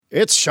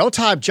It's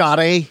showtime,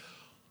 Johnny.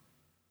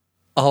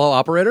 Hello,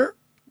 operator?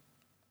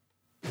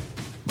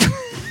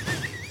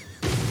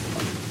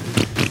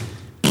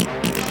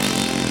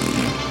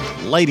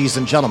 Ladies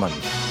and gentlemen.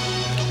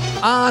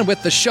 On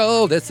with the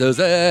show. This is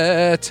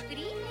it.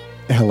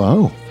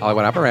 Hello.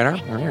 Hollywood operator.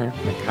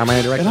 How may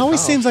I direct It the always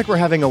call? seems like we're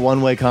having a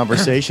one-way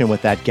conversation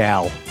with that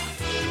gal.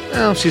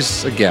 Well,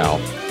 she's a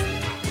gal.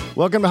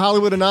 Welcome to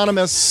Hollywood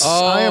Anonymous.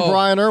 I am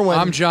Brian Irwin.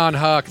 I'm John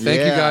Huck. Thank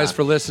you guys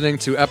for listening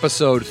to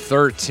episode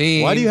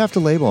 13. Why do you have to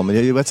label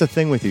them? What's the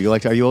thing with you? Are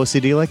you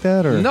OCD like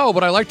that? Or No,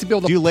 but I like to be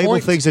able to do you label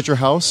point- things at your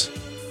house?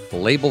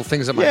 Label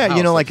things at my house. Yeah,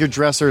 you know, like your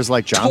dresser is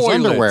like John's Toilet.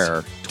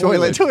 underwear.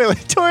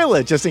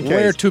 Toilet, just in case.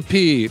 Where to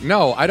pee.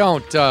 No, I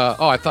don't.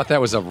 I thought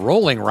that was a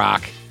rolling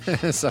rock.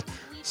 It's a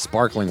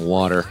sparkling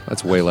water.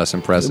 That's way less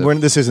impressive.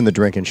 This isn't the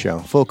drinking show.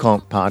 Full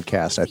Comp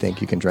podcast, I think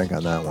you can drink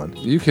on that one.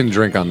 You can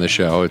drink on this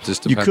show. It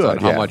just depends on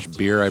how yeah. much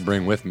beer I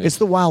bring with me. It's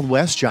the Wild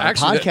West, John.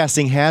 Actually,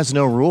 Podcasting has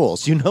no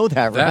rules. You know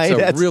that, right?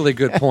 That's a really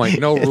good point.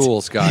 No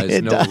rules, guys.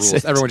 It No doesn't.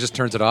 rules. Everyone just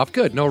turns it off.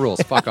 Good. No rules.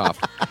 Fuck off.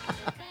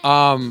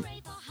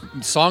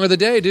 Song of the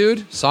day,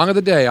 dude. Song of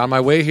the day. On my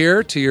way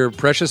here to your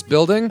precious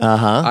building,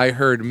 I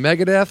heard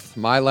Megadeth,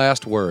 My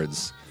Last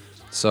Words.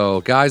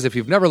 So, guys, if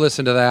you've never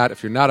listened to that,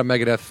 if you're not a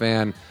Megadeth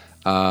fan,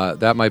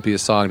 that might be a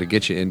song to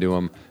get you into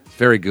them.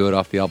 Very good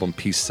off the album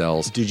Peace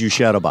Sells. Did you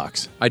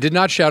shadowbox? I did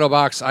not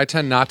shadowbox. I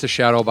tend not to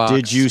shadowbox.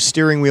 Did you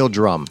steering wheel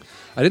drum?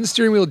 I didn't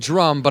steering wheel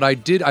drum, but I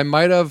did. I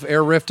might have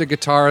air riffed a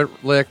guitar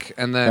lick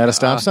and then At a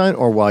stop sign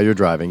or while you're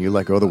driving? You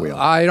let go of the wheel.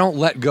 I don't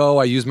let go.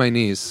 I use my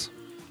knees.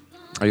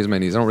 I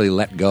don't really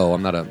let go.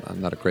 I'm not a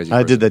crazy person.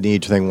 I did the knee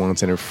thing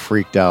once and it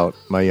freaked out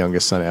my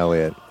youngest son,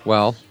 Elliot.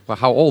 Well,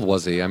 how old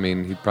was he? I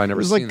mean, he'd probably It never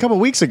was seen like a couple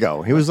weeks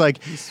ago. He was like,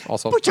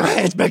 also put your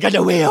hands back on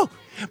the wheel.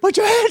 Put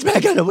your hands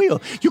back on the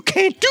wheel. You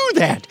can't do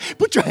that.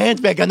 Put your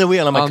hands back on the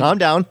wheel. I'm like, calm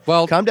down.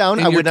 Well, calm down.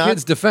 In I your would not.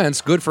 kid's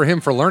defense, good for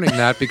him for learning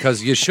that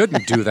because you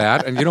shouldn't do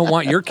that, and you don't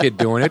want your kid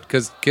doing it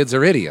because kids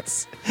are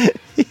idiots.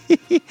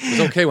 It was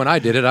okay when I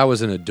did it. I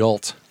was an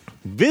adult.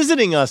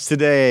 Visiting us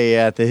today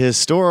at the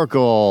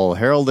historical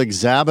Herald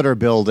Examiner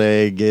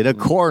building in a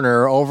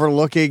corner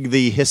overlooking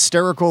the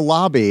hysterical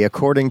lobby,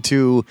 according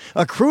to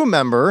a crew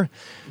member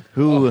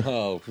who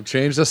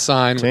Changed the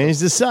sign. changed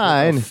the A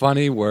sign,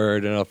 funny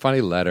word and a funny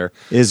letter.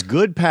 is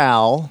good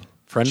pal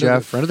Friend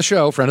of the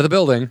show, friend of the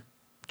building.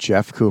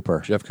 Jeff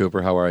Cooper. Jeff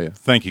Cooper, how are you?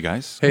 Thank you,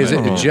 guys. Hey, is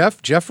it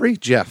Jeff? Jeffrey?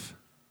 Jeff.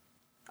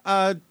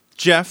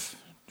 Jeff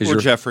or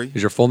Jeffrey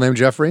Is your full name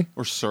Jeffrey?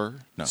 or Sir?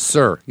 No.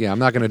 Sir. Yeah, I'm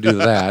not going to do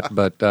that,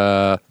 but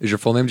is your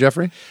full name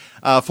Jeffrey?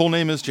 Full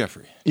name is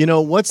Jeffrey. You know,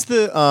 what's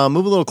the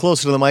move a little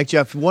closer to the mic,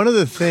 Jeff? One of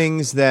the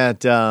things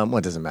that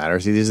it doesn't matter.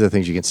 See, these are the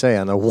things you can say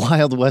on the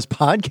Wild West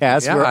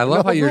podcast. Yeah, where I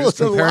love no how you're just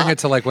rules comparing allowed. it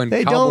to like when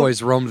They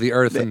cowboys roamed the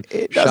earth and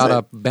it shot doesn't-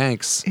 up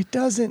banks. It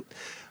doesn't.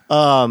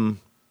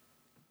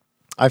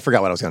 I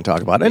forgot what I was going to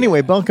talk about.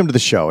 Anyway, welcome to the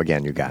show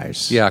again, you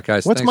guys. Yeah,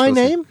 guys. What's thanks my for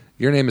listening. name?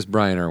 Your name is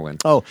Brian Irwin.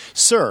 Oh,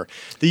 sir.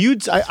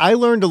 I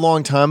learned a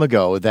long time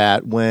ago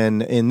that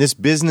when in this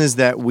business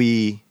that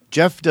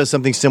Jeff does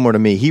something similar to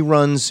me. He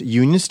runs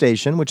Union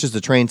Station, which is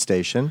the train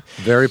station.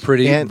 Very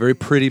pretty, And very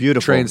pretty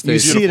beautiful train station. You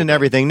see it in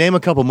everything. Name a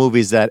couple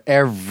movies that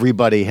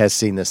everybody has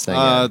seen this thing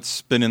in.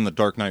 It's been in The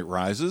Dark Knight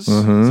Rises.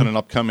 It's in an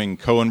upcoming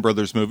Coen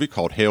Brothers movie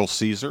called Hail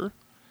Caesar.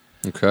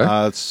 Okay.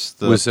 It's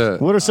the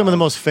What are some of the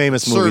most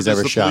famous movies served as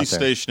ever the shot police there?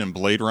 station in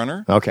Blade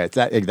Runner. Okay,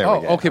 there we go.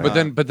 okay, but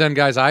then,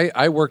 guys,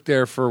 I worked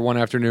there for one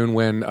afternoon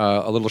when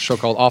a little show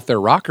called Off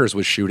Their Rockers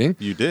was shooting.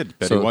 You did.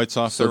 Betty White's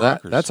Off so Their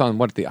Rockers. That's on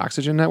what, the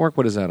Oxygen Network?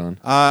 What is that on?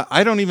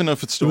 I don't even know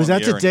if it's still was on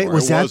that the the air day? anymore.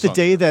 Was It that the on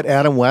day that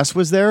Adam West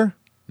was there?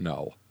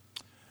 No.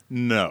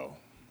 No.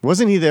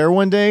 Wasn't he there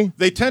one day?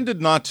 They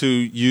tended not to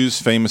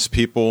use famous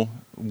people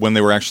when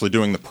they were actually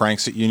doing the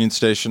pranks at Union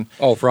Station.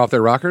 Oh, for Off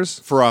Their Rockers?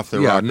 For Off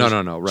Their Rockers.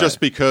 No, right. Just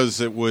because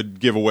it would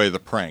give away the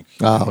prank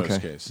in most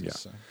cases. Yeah.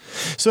 So.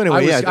 So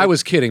anyway, I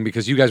was kidding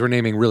because you guys were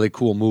naming really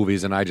cool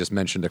movies and I just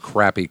mentioned a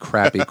crappy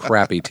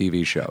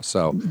TV show.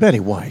 So Betty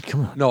White.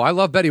 Come on. no, I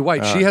love Betty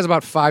White. She has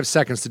about 5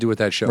 seconds to do with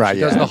that show. Right,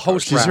 she does the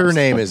host She's, her raps.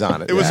 name is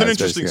on it. It was Yeah, an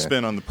it's interesting basically-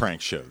 spin on the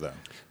prank show, though.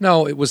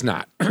 No, it was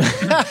not.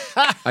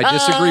 I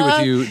disagree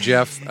with you,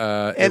 Jeff.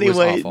 Anyway, it was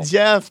awful.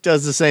 Jeff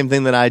does the same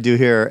thing that I do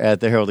here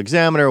at the Herald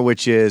Examiner,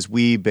 which is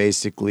we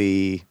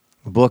basically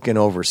book and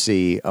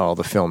oversee all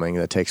the filming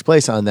that takes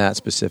place on that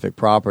specific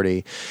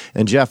property.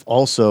 And Jeff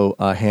also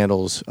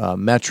handles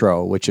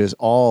Metro, which is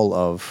all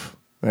of...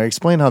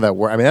 Explain how that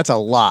works. I mean, that's a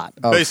lot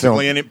of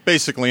Basically,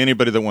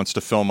 anybody that wants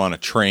to film on a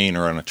train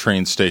or on a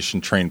train station,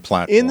 train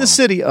platform. in the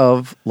city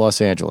of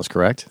Los Angeles,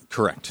 correct?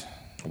 Correct.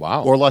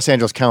 Wow. Or Los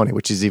Angeles County,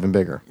 which is even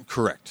bigger.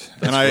 Correct.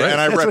 great. I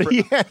That's what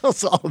he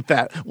handles all of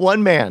that.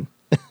 One man.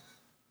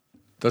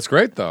 That's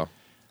great, though.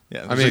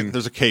 Yeah, I mean-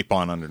 there's a cape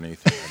on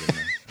underneath.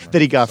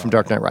 That he got from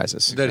Dark Knight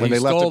Rises. That when he they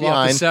left it stole off the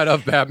behind. set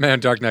of Batman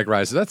Dark Knight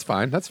Rises. That's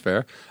fine. That's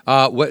fair.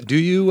 What do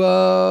you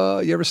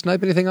ever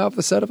snipe anything off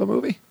the set of a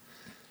movie?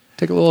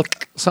 Take a little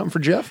something for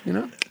Jeff, you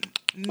know?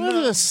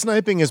 Well, the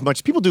sniping as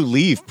much. People do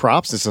leave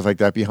props and stuff like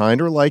that behind,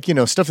 or like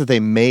stuff that they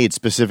made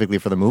specifically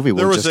for the movie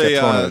will just get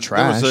thrown in the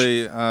trash.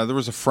 There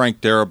was a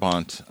Frank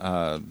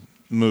Darabont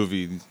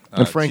movie.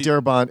 And Frank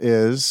Darabont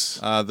is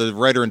the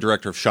writer and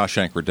director of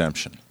Shawshank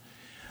Redemption.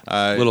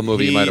 Little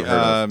movie you might have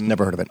heard of.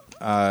 Never heard of it.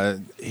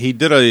 He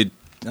did a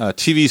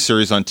TV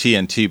series on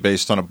TNT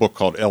based on a book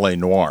called L.A.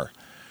 Noire,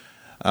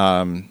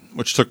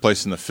 which took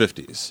place in the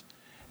 50s.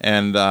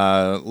 And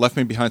left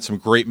me behind some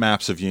great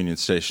maps of Union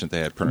Station that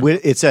they had printed.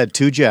 It said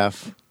to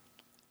Jeff.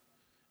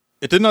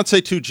 It did not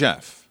say to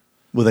Jeff.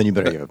 Well, then you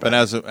better give it back.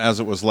 But as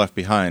it was left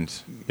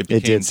behind, it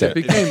did say.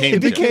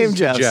 It became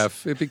Jeff's.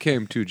 Jeff. It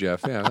became to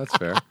Jeff. Yeah, that's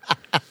fair.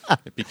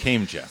 It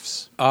became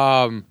Jeff's.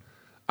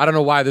 I don't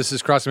know why this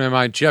is crossing my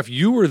mind. Jeff,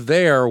 you were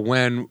there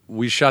when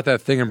we shot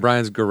that thing in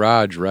Brian's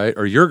garage, right?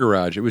 Or your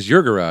garage. It was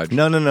your garage.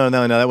 No.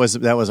 That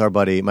was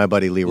my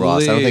buddy Lee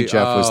Ross. I don't think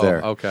Jeff was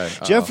there. Okay.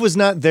 Jeff was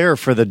not there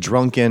for the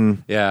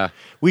drunken. Yeah.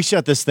 We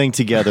shot this thing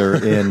together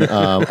in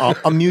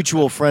a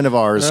mutual friend of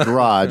ours'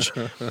 garage.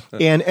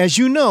 And as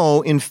you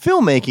know, in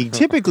filmmaking,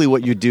 typically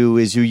what you do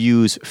is you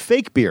use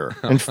fake beer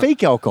and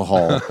fake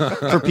alcohol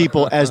for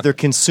people as they're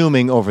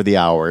consuming over the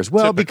hours.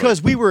 Well,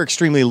 because we were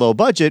extremely low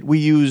budget, we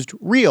used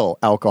real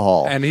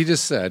alcohol. And he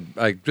just said,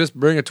 like, just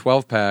bring a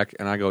 12-pack.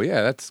 And I go,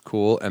 yeah, that's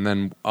cool. And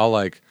then I'll,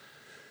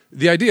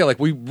 the idea, right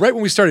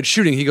when we started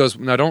shooting, he goes,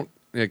 no, don't.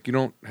 You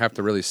don't have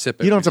to really sip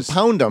it. You don't have to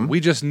pound them. We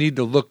just need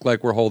to look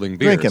like we're holding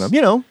beers. Drinking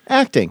them,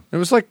 acting. It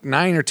was like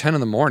 9 or 10 in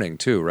the morning,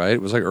 too, right? It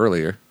was like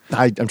earlier.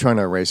 I'm trying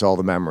to erase all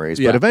the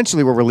memories, but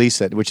eventually we'll release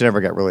it, which never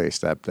got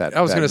released. That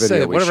I was going to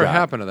say, whatever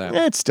happened to that?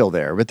 It's still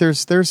there, but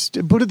there's.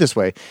 Put it this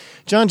way,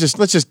 John.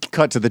 Let's just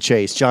cut to the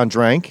chase. John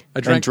drank. I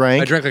drank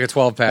like a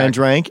 12-pack and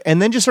drank,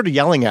 and then just started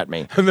yelling at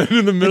me. And then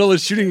in the middle of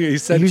shooting, he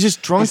was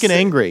just drunk and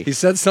angry. He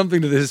said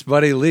something to this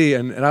buddy Lee,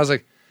 and I was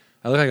like,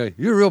 I go,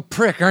 you're a real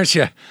prick, aren't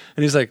you? And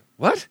he's like,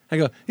 what? I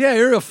go, yeah,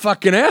 you're a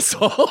fucking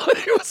asshole. And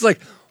he was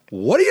like,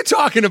 what are you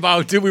talking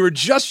about, dude? We were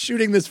just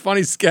shooting this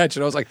funny sketch.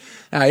 And I was like,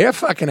 you're a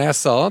fucking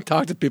asshole. I don't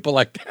talk to people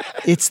like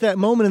that. It's that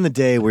moment in the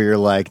day where you're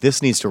like,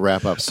 this needs to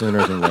wrap up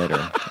sooner than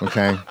later,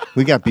 okay?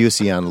 We got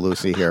Busey on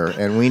Lucy here,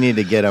 and we need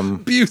to get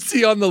him.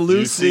 Busey on the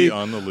Lucy. Busey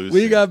on the Lucy.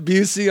 We got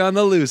Busey on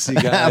the Lucy,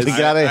 guys.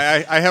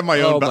 I have my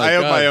own. I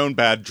have my own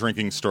bad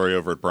drinking story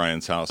over at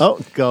Brian's house.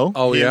 Oh, go.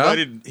 Oh,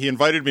 He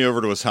invited me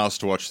over to his house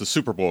to watch the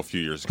Super Bowl a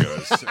few years ago.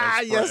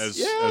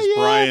 As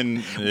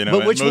Brian,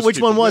 But which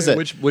one was it?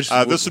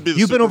 This would be.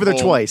 You've been over there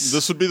twice.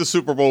 This would be the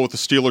Super Bowl with the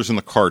Steelers and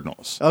the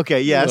Cardinals.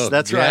 Okay, yes,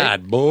 that's right.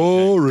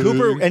 Boring.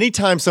 Cooper,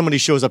 anytime somebody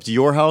shows up to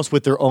your house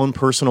with their own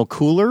personal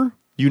cooler,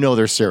 you know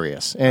they're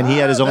serious. And he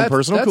had his own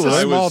personal cooler.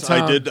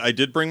 I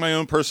did bring my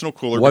own personal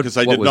cooler because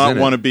I did not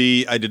want to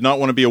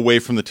be away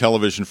from the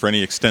television for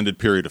any extended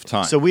period of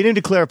time. So we need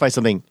to clarify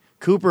something.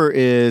 Cooper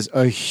is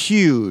a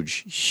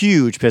huge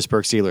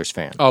Pittsburgh Steelers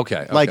fan.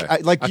 Okay. I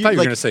thought you were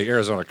going to say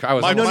Arizona.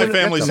 My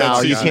family's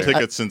had season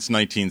tickets since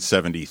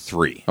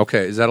 1973.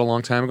 Okay, is that a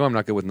long time ago? I'm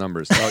not good with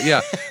numbers.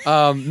 Yeah.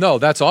 No,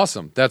 that's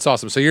awesome. That's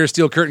awesome. So you're a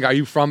Steel Curtain guy. Are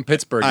you from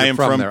Pittsburgh? I am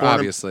from there,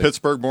 obviously.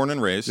 Pittsburgh, born and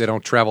raised. They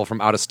don't travel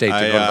from out of state to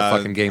go to the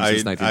fucking game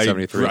since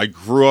 1973. I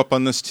grew up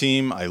on this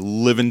team. I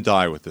live and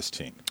die with this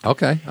team.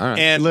 Okay, all right.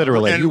 And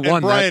literally, you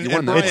won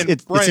that.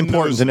 It's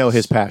important to know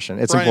his passion.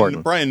 It's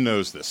important. Brian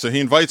knows this, so he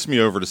invites me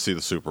over to see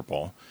the Super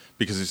Bowl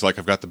because he's like,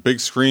 I've got the big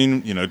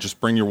screen.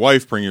 Just bring your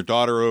wife, bring your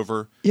daughter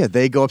over. Yeah,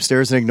 they go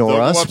upstairs and ignore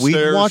us. We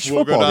watch football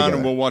We'll go down together.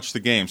 and we'll watch the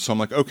game. So I'm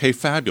like, okay,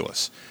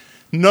 fabulous.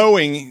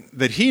 Knowing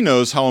that he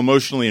knows how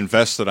emotionally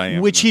invested I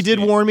am. Which he did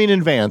warn me in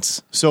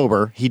advance,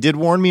 sober. He did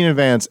warn me in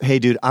advance, hey,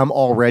 dude, I'm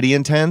already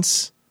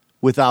intense.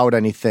 Without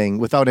any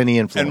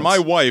influence. And my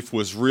wife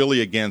was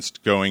really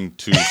against going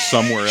to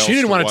somewhere else. She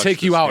didn't want to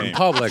take you out game. in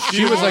public.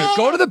 She was like,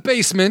 go to the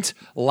basement,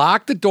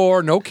 lock the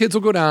door, no kids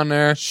will go down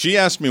there. She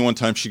asked me one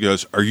time, she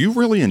goes, are you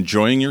really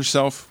enjoying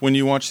yourself when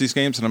you watch these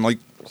games? And I'm like,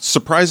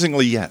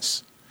 surprisingly,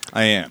 yes,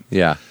 I am.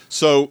 Yeah.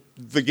 So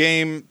the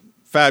game,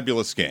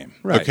 fabulous game.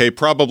 Right. Okay,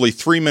 probably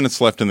 3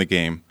 minutes left in the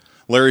game.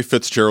 Larry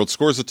Fitzgerald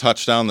scores a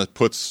touchdown that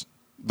puts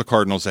the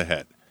Cardinals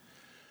ahead.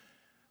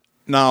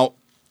 Now,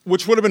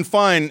 which would have been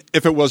fine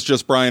if it was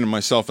just Brian and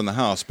myself in the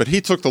house. But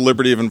he took the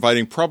liberty of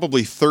inviting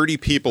probably 30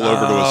 people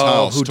over to his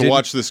house to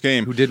watch this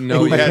game. Who didn't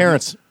know my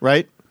parents,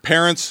 right?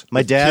 Parents,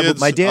 my dad,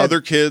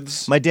 other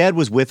kids. My dad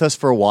was with us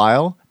for a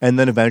while, and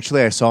then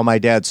eventually I saw my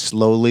dad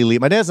slowly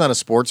leave. My dad's not a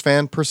sports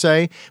fan per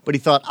se, but he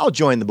thought, I'll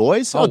join the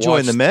boys. I'll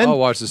join the men. I'll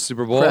watch the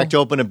Super Bowl. Cracked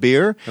open a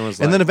beer. And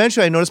then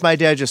eventually I noticed my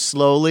dad just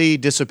slowly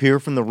disappear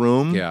from the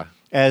room. Yeah.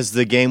 As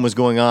the game was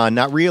going on,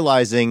 not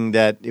realizing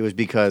that it was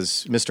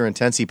because Mr.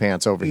 Intensey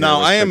Pants over here. Now,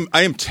 I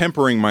am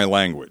tempering my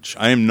language.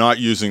 I am not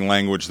using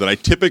language that I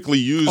typically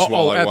use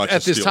while I watch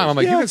at this Steelers. time. I'm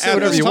like, you can say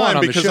whatever you want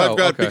on the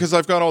show. Because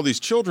I've got all these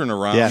children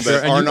around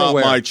that and are not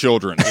my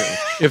children.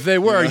 If they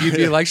were, you'd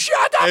be like,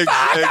 shut the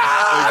fuck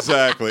up!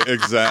 Exactly.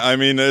 I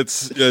mean,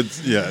 it's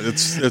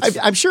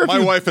I'm sure my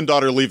wife and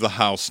daughter leave the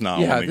house now.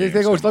 Yeah, they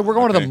go, like, we're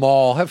going to the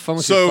mall. Have fun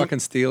with your fucking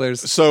Steelers.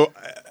 So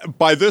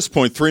by this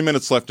point, 3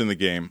 minutes left in the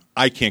game,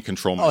 I can't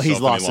control myself he's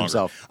lost any longer.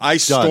 himself. I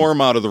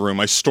storm out of the room.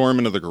 I storm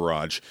into the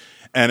garage.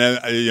 And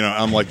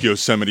I'm like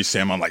Yosemite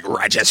Sam. I'm like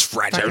Regis.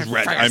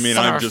 I mean,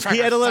 I'm just. He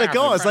had to let it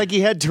go. It's like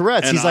he had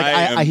Tourette's. And He's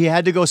like, he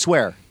had to go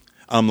swear.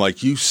 I'm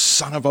like, you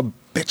son of a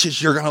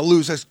bitches, you're going to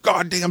lose this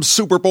goddamn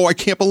Super Bowl. I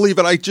can't believe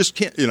it. I just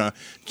can't,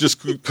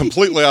 just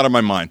completely out of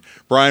my mind.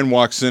 Brian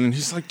walks in and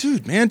he's like,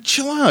 dude, man,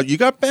 chill out. You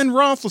got Ben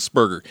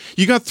Roethlisberger.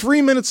 You got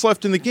 3 minutes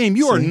left in the game.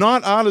 You are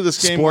not out of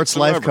this game Sports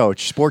whatsoever. life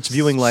coach. Sports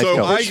viewing life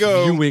coach.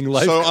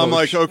 I'm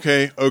like,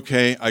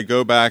 okay. I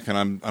go back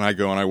and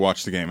I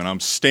watch the game and I'm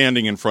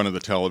standing in front of the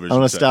television. I'm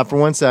going to stop for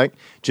 1 sec.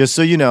 Just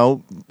so you know,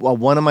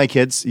 one of my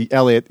kids,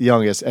 Elliot, the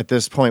youngest, at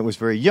this point was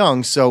very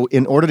young. So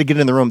in order to get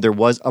in the room, there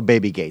was a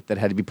baby gate that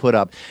had to be put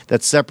up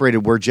that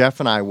separated where Jeff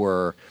and I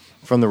were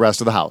from the rest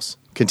of the house.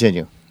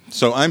 Continue.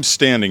 So I'm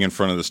standing in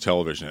front of this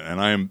television,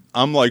 and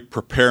I'm like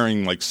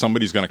preparing like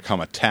somebody's going to come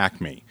attack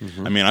me.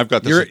 I mean, I've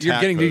got this. You're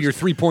getting to your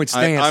 3-point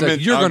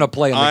stance. You're going to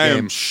play in the game. I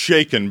am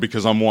shaken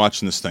because I'm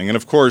watching this thing, and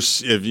of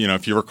course, if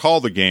you recall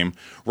the game,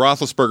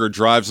 Roethlisberger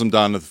drives them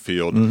down to the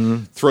field,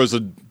 throws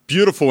a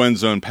beautiful end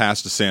zone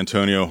pass to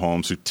Santonio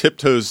Holmes, who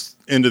tiptoes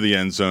into the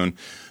end zone.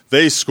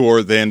 They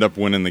score. They end up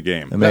winning the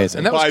game. Amazing.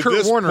 And that was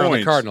Kurt Warner on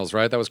the Cardinals,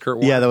 right? That was Kurt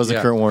Warner. Yeah, that was the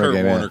Kurt Warner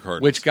game.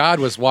 Cardinals. Which God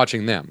was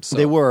watching them. So.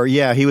 They were.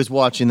 Yeah, he was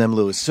watching them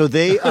lose. So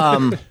they.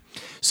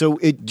 So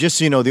it just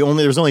so you know,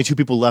 there's only two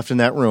people left in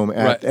that room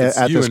at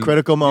this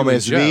critical moment.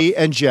 It's me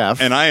and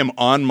Jeff. And I am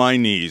on my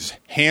knees,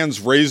 hands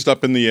raised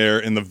up in the air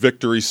in the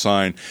victory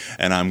sign,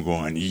 and I'm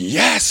going,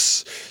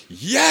 yes,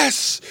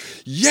 yes,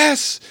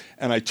 yes.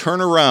 And I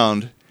turn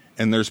around,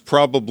 and there's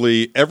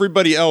probably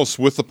everybody else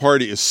with the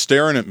party is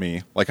staring at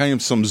me like I am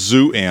some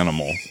zoo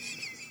animal.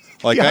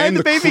 Like I am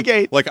the baby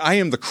gate. Like I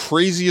am the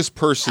craziest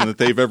person that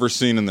they've ever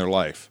seen in their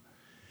life.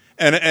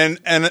 And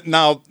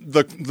now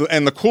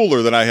the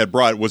cooler that I had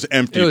brought was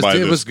empty.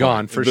 It was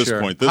gone for sure.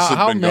 At this point.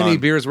 How many gone.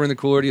 beers were in the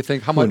cooler? Do you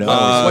think? How much?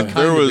 What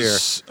kind of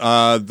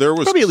beer? There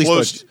was probably at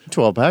least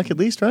 12-pack at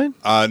least, right?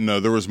 No,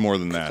 there was more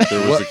than that.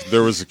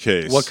 There was a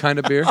case. What kind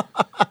of beer?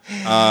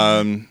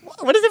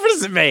 What difference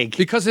does it make?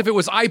 Because if it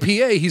was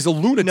IPA, he's a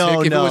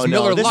lunatic. If it was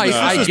Miller Lite,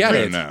 I get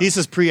it. This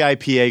is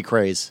pre-IPA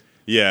craze.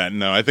 Yeah,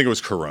 no, I think it was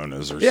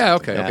Coronas or something. Yeah,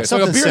 okay.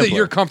 So a beer that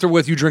you're comfortable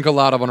with, you drink a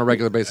lot of on a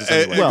regular basis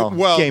anyway.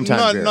 Well, game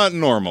time beer. Not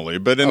normally,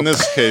 but in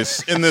this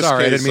case,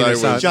 Sorry, I didn't mean to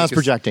sound, John's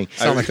projecting.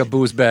 Sound like a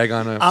booze bag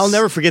on a... I'll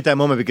never forget that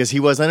moment because he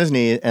was on his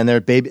knee and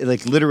their baby,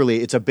 like literally,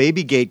 it's a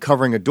baby gate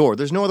covering a door.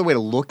 There's no other way to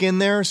look in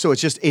there, so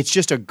it's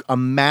just a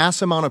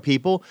mass amount of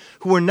people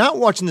who are not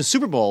watching the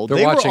Super Bowl.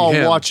 They were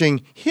all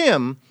watching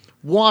him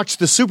watch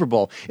the Super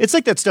Bowl. It's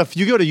like that stuff.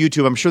 You go to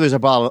YouTube, I'm sure there's a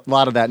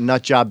lot of that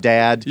nut job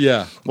dad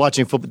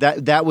watching football.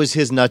 That was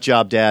his nut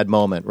job dad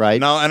moment,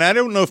 right? No, and I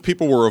don't know if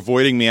people were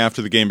avoiding me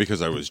after the game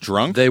because I was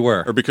drunk. They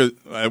were. Or because,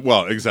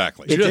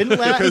 exactly. It didn't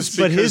last,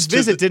 but his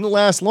visit didn't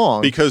last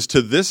long. Because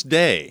to this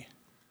day,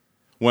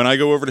 when I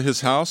go over to his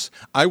house,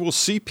 I will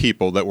see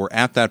people that were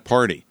at that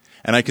party.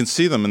 And I can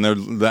see them,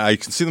 and I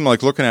can see them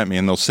like looking at me,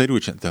 and they'll say to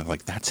each other, "They're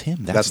like, that's him.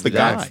 That's the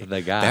guy. That's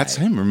the guy. That's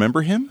him.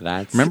 Remember him?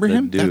 Remember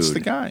him? Dude. That's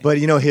the guy." But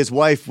his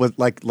wife, with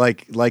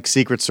like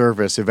Secret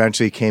Service,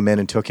 eventually came in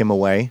and took him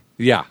away.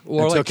 Yeah,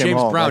 or like James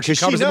Brown. Like, she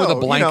comes in with a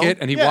blanket,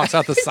 and he walks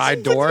out the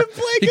side door.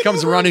 He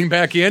comes running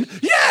back in.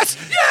 Yes.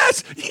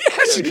 He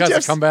has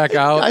to come back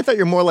out. I thought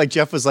you're more like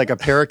Jeff was like a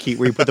parakeet,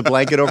 where you put the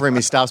blanket over him,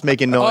 he stops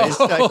making noise.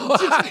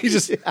 He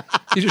just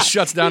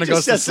shuts down and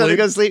goes to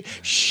sleep.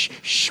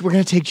 Shh, we're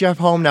gonna take Jeff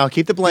home now.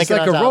 Keep the blanket.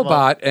 He's like a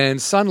robot, and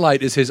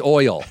sunlight is his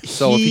oil.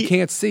 So if he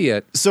can't see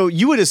it, so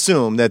you would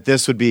assume that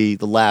this would be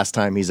the last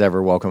time he's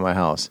ever welcome my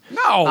house.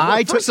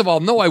 No, first of all,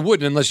 no, I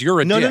wouldn't unless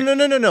you're a dick.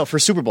 No. For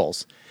Super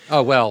Bowls.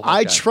 Oh, well. Okay.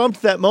 I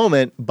trumped that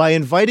moment by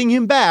inviting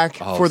him back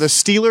for the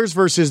Steelers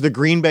versus the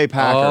Green Bay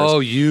Packers. Oh,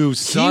 you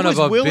son of a bitch. He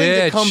was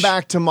willing to come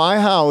back to my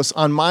house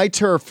on my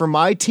turf for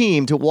my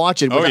team to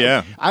watch it.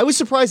 I was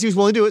surprised he was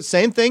willing to do it.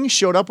 Same thing,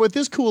 showed up with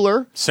his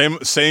cooler.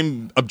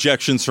 Same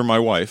objections from my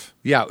wife.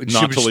 Yeah.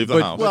 Not to leave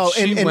the house. Well,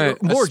 and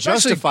more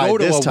justified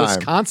this time.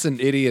 Wisconsin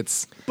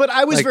idiots. But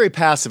I was very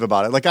passive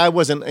about it. Like, I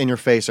wasn't in your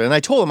face. And I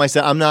told him, I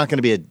said, I'm not going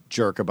to be a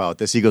jerk about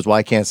this. He goes, well,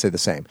 I can't say the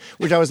same.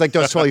 Which I was like,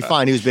 that's totally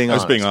fine. He was being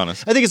honest. I was being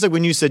honest. I think it's like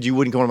when you said you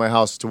wouldn't go to my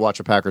house to watch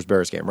a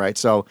Packers-Bears game, right?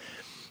 So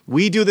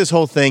we do this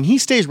whole thing. He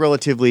stays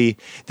relatively...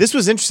 This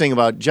was interesting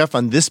about Jeff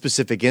on this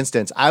specific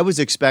instance. I was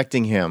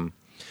expecting him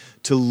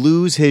to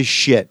lose his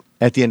shit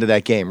at the end of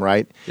that game,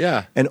 right?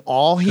 Yeah. And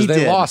all he did...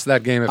 They lost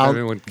that game, if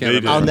everyone can't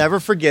remember. I'll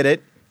never forget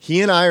it.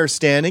 He and I are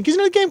standing, because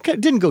the game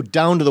didn't go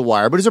down to the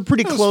wire, but it was a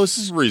pretty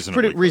close,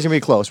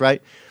 reasonably close,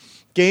 right?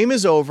 Game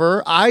is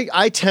over.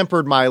 I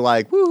tempered my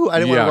woo, I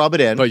didn't want to rub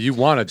it in. But you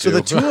wanted to. So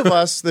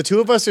the two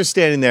of us are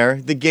standing there.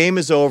 The game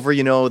is over,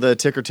 the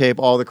ticker tape,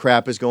 all the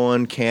crap is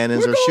going,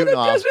 cannons are shooting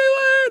off.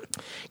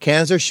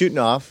 Cannons are shooting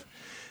off.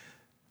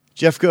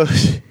 Jeff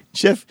goes,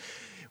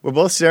 we're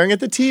both staring at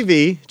the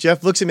TV.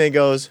 Jeff looks at me and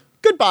goes,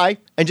 goodbye,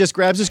 and just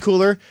grabs his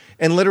cooler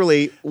and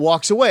literally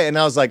walks away. And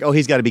I was like, oh,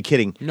 he's got to be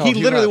kidding. No, he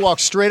literally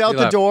walked straight out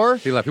the door.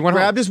 He left. He went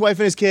grabbed his wife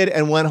and his kid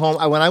and went home.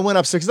 When I went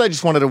upstairs, because I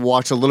just wanted to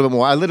watch a little bit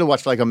more. I literally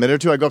watched for like a minute or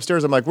two. I go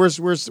upstairs. I'm like, where are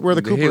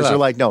the Coopers? They're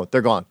like, no,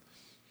 they're gone.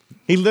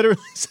 He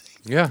literally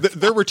Yeah.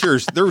 There were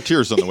tears. There were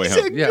tears on the way He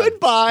home. said Yeah.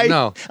 goodbye.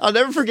 No. I'll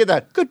never forget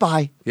that.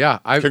 Goodbye. Yeah.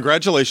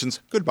 Congratulations.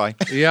 Goodbye.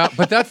 Yeah,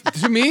 but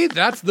to me,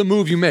 that's the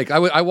move you make.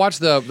 I watched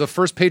the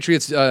first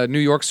Patriots New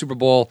York Super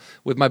Bowl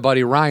with my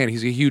buddy Ryan.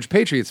 He's a huge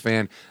Patriots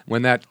fan.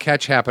 When that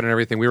catch happened and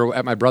everything, we were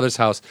at my brother's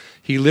house.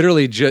 He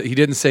literally he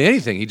didn't say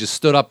anything. He just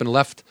stood up and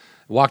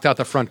walked out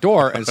the front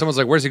door, and someone's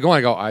like, "Where's he going?"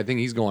 I go, "I think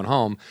he's going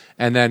home."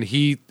 And then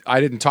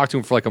I didn't talk to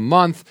him for like a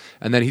month,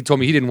 and then he told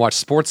me he didn't watch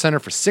SportsCenter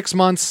for 6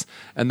 months,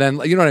 and then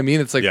you know what I mean?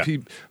 It's like, Yeah.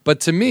 but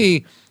to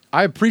me,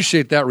 I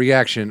appreciate that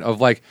reaction of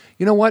like,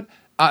 you know what?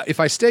 If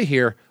I stay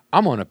here,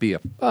 I'm going to be a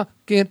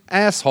fucking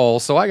asshole,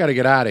 so I got to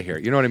get out of here.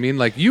 You know what I mean?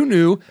 Like, you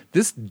knew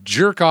this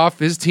jerk off,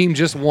 his team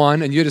just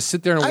won, and you had to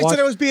sit there and watch. I said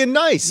I was being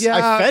nice. Yeah,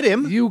 I fed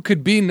him. You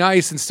could be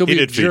nice and still He be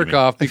a did feed jerk me.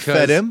 off I because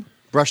fed him.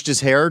 Brushed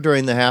his hair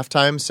during the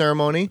halftime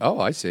ceremony. Oh,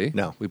 I see.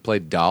 No. We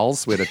played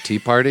dolls. We had a tea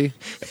party.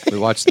 We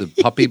watched the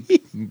puppy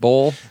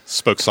bowl.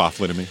 Spoke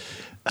softly to me.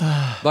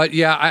 But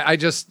yeah, I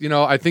just,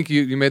 I think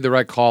you made the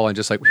right call and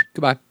just like,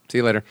 goodbye. See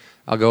you later.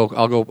 I'll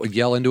go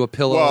yell into a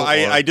pillow. Well,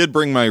 I did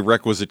bring my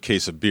requisite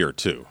case of beer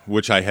too,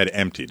 which I had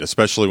emptied,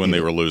 especially when they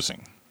were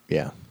losing.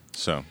 Yeah.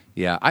 So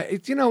Yeah,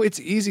 it's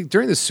easy.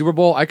 During the Super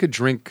Bowl, I could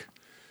drink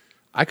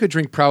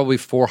probably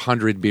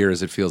 400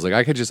 beers, it feels like.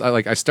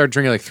 I start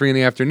drinking like 3 in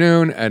the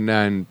afternoon, and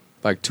then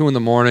like 2 in the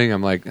morning,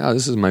 I'm like, oh,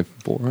 this is my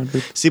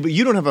 400. See, but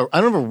I don't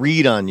have a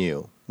read on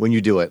you when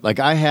you do it. Like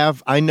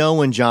I know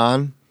when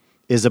John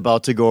is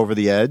about to go over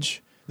the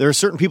edge. There are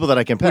certain people that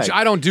I can peg. Which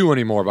I don't do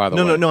anymore, by the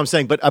way. No, I'm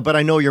saying, but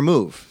I know your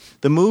move.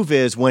 The move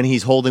is when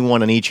he's holding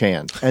one in each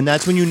hand, and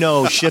that's when you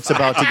know shit's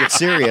about to get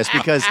serious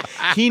because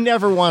he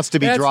never wants to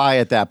be dry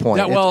at that point.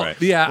 Yeah, When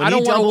I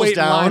don't he want to doubles wait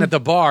in line down- at the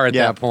bar at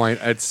Yeah. that point.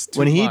 It's too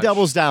when he much.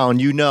 doubles down,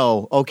 you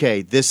know,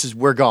 okay,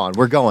 we're going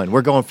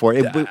for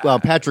it.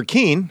 Patrick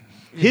Keane,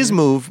 his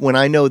move, when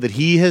I know that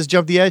he has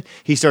jumped the edge,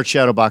 he starts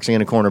shadowboxing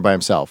in a corner by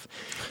himself.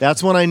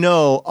 That's when I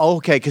know,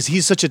 okay, because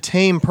he's such a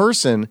tame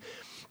person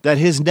that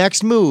his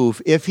next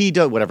move, if he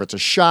does whatever, it's a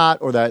shot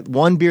or that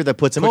one beer that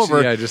puts him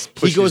over, just he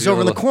pushes goes you a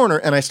over in the little. corner,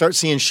 and I start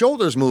seeing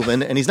shoulders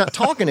moving, and he's not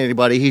talking to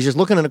anybody. He's just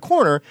looking in a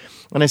corner,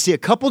 and I see a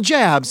couple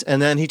jabs,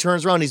 and then he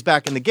turns around, he's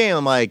back in the game.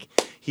 I'm like,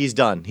 he's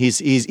done. He's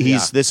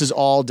this is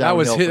all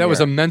downhill. That was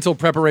a mental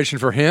preparation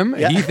for him.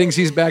 Yeah. He thinks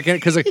he's back in it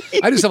because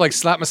I just have like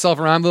slapped myself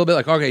around a little bit,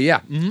 like, okay, yeah,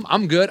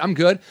 I'm good,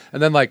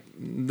 and then like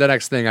the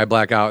next thing I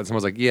black out, and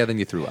someone's like, yeah, then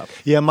you threw up.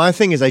 Yeah, my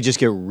thing is I just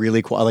get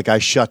really quiet. Like I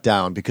shut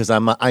down because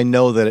I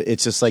know that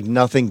it's just like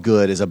nothing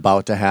good is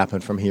about to happen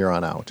from here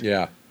on out.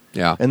 Yeah.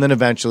 And then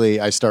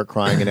eventually I start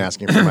crying and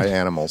asking for my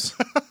animals.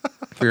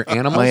 For your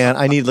animals,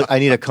 I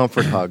need a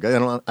comfort hug.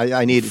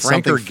 I need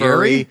Frank something or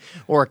Gary? furry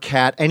or a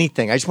cat,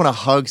 anything. I just want to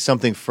hug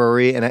something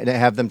furry and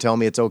have them tell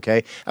me it's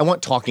okay. I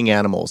want talking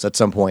animals at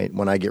some point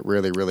when I get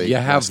really, really you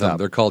have messed them. up.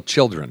 They're called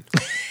children.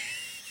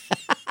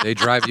 They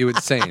drive you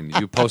insane.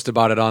 You post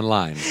about it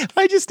online.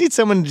 I just need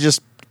someone to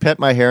just pet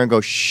my hair and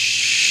go,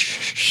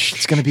 shh,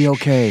 it's going to be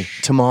okay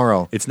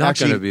tomorrow. It's not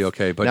gonna be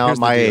okay, but now here's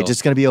at my the deal. age,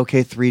 it's going to be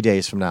okay 3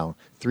 days from now.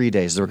 3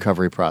 days, the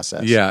recovery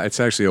process. Yeah, it's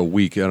actually a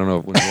week. I don't know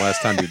when the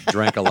last time you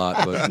drank a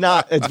lot, but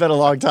No, it's been a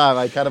long time.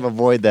 I kind of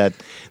avoid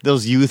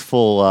those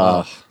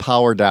youthful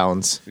power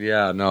downs.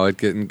 yeah, no, it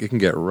can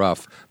get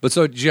rough. But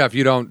so Jeff,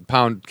 you don't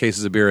pound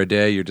cases of beer a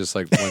day. You're just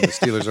like when the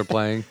Steelers are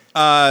playing.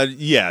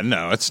 Yeah,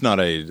 no, it's not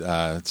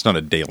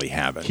a daily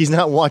habit. He's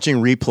not watching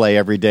replay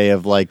every day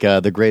of like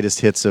the greatest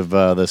hits of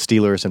the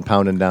Steelers and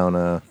pounding down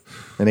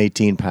an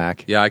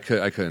 18-pack. Yeah, I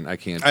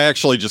can't. I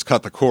actually just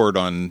cut the cord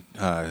on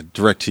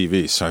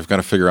DirecTV, so I've got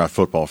to figure out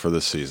football for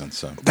this season.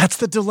 So That's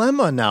the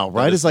dilemma now,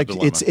 right? is It's the like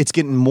dilemma. it's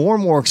getting more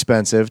and more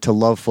expensive to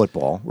love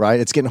football, right?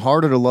 It's getting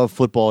harder to love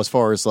football as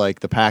far as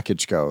like the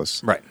package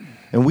goes. right.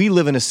 And we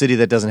live in a city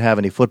that doesn't have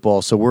any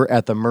football, so we're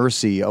at the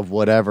mercy of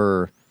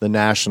whatever the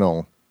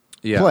national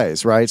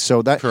plays, right?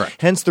 So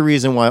Correct. hence the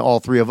reason why all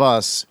three of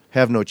us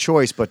have no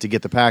choice but to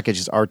get the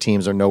packages. Our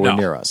teams are nowhere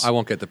near us. I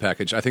won't get the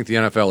package. I think the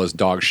NFL is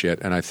dog shit,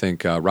 and I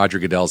think Roger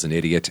Goodell's an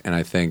idiot, and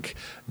I think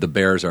the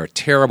Bears are a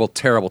terrible,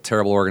 terrible,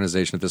 terrible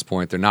organization at this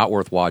point. They're not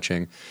worth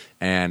watching,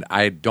 and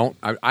I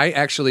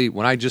actually,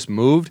 when I just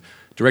moved,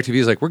 DirecTV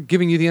is like, we're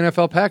giving you the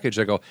NFL package.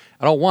 I go,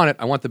 I don't want it.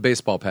 I want the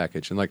baseball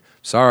package. And like,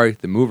 sorry,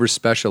 the Movers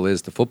special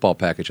is the football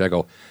package. I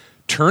go,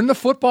 turn the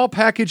football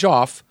package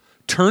off.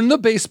 Turn the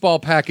baseball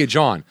package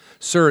on.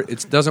 Sir,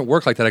 it doesn't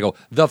work like that. I go,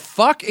 the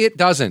fuck it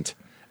doesn't.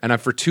 And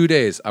for 2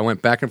 days, I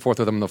went back and forth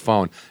with them on the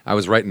phone. I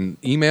was writing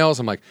emails.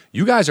 I'm like,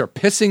 you guys are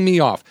pissing me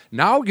off.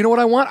 Now, you know what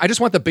I want? I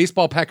just want the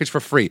baseball package for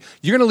free.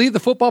 You're going to leave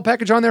the football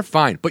package on there?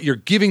 Fine. But you're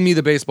giving me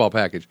the baseball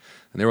package.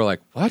 And they were like,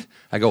 what?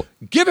 I go,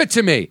 give it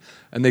to me.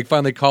 And they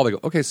finally called. They go,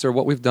 okay, sir,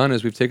 what we've done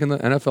is we've taken the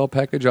NFL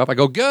package off. I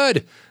go, good.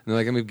 And they're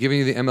like, and we've given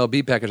you the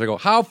MLB package. I go,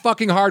 how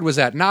fucking hard was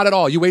that? Not at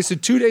all. You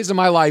wasted 2 days of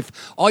my life.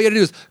 All you had to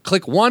do is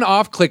click one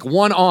off, click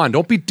one on.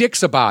 Don't be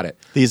dicks about it.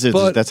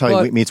 That's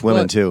how he meets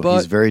women too.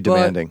 He's very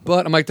demanding.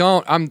 But I'm like,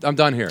 don't. I'm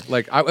done here.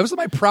 Like, it was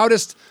my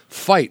proudest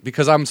fight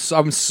because I'm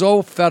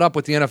so fed up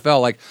with the NFL.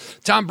 Like,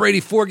 Tom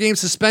Brady 4-game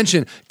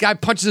suspension. Guy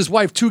punches his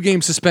wife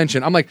 2-game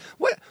suspension. I'm like,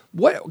 what?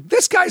 What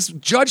this guy's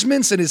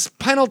judgments and his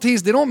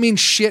penalties, they don't mean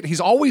shit. He's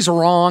always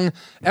wrong.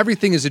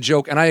 Everything is a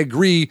joke. And I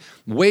agree,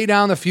 way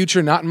down the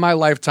future, not in my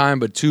lifetime,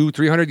 but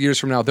 200-300 years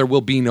from now, there will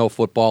be no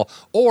football.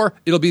 Or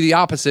it'll be the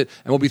opposite,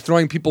 and we'll be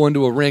throwing people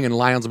into a ring and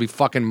lions will be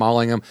fucking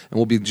mauling them, and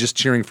we'll be just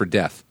cheering for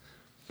death.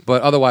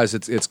 But otherwise,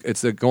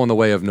 it's going the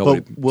way of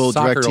nobody. But will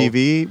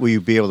DirecTV, will you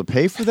be able to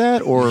pay for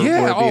that? Or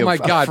yeah, will it be oh my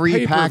God, a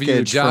free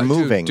package for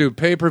moving? Dude,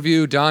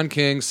 pay-per-view, Don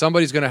King,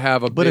 somebody's going to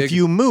have a But if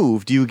you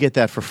move, do you get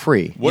that for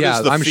free? What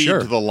is the I'm feed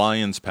sure. to the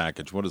Lions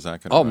package? What is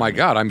that going to Oh my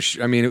God, I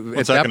mean,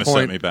 What's at that that gonna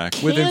point, set me back?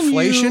 with Can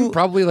inflation, you-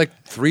 probably like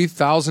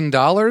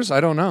 $3,000. I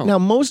don't know. Now,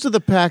 most of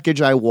the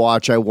package I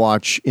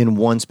watch in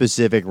one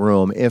specific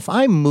room. If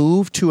I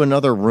move to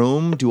another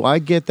room, do I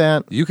get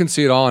that? You can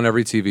see it all on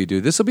every TV,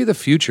 dude. This will be the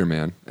future,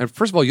 man. And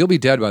first of all, you'll be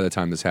dead by the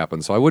time this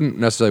happens, so I wouldn't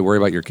necessarily worry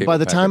about your cable By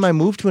the time I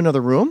move to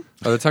another room?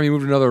 By the time you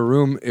move to another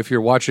room, if you're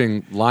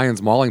watching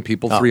lions mauling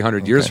people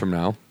 300 years from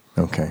now,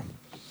 Okay,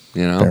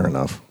 you know. fair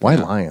enough. Why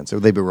lions? Will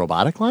they be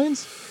robotic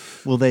lions?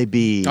 Will they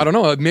be... I don't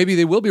know. Maybe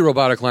they will be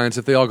robotic lions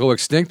if they all go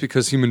extinct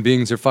because human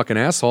beings are fucking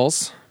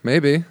assholes.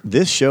 Maybe.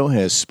 This show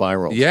has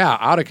spiraled. Yeah,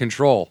 out of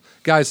control.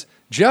 Guys,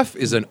 Jeff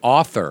is an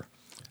author.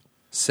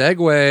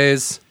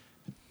 Segways.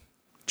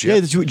 Yeah,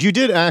 you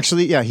did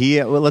actually.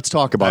 Yeah, well, let's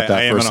talk about I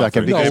that am for a an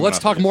second. author. No, Okay, let's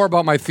talk more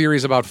about my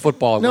theories about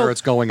football and No. where it's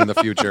going in the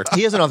future.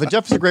 He is an author.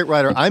 Jeff is a great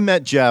writer. I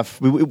met Jeff.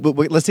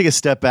 Let's take a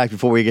step back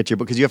before we get to your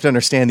book because you have to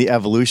understand the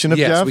evolution of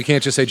Yes, Jeff. we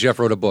can't just say Jeff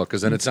wrote a book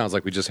because then it sounds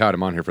like we just had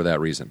him on here for that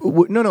reason.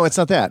 No, it's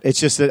not that. It's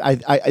just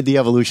that the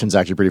evolution's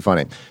actually pretty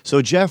funny.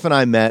 So Jeff and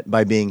I met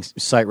by being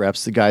site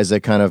reps, the guys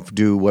that kind of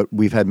do what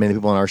we've had many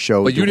people on our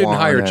show. But you didn't Duan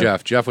hire and-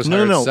 Jeff. Jeff was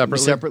no, hired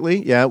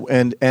separately? Yeah,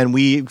 and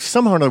we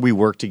somehow or another we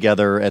worked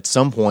together at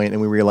some point,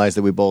 and we realized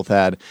that we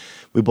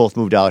both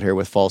moved out here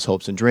with false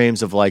hopes and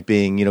dreams of like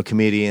being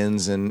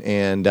comedians and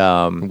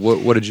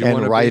What did you want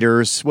and to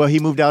writers. Well, he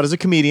moved out as a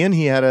comedian.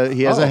 He has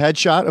a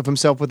headshot of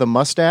himself with a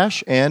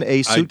mustache and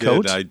a suit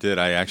coat. I did.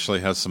 I actually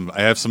have some.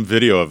 I have some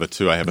video of it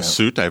too. I have a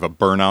suit. I have a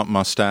burnout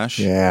mustache.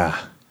 Yeah.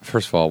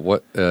 First of all,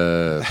 what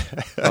a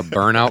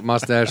burnout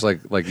mustache? Like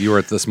you were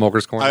at the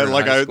smokers corner? in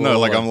high school?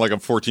 I'm like a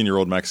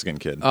 14-year-old Mexican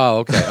kid. Oh,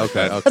 okay.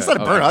 That's not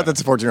a burnout.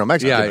 That's a 14-year-old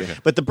Mexican. Yeah, kid. yeah.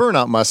 But the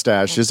burnout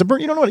mustache is a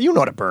burn. You know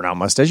what a burnout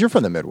mustache. You're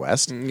from the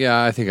Midwest.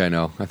 Yeah, I think I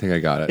know. I think I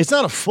got it. It's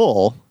not a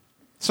full.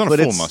 It's not a But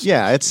full it's mustache.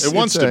 yeah, it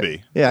wants to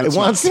be. Yeah, It's it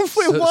wants. not.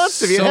 It wants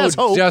to be. It so has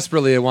hope.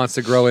 desperately, it wants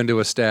to grow into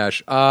a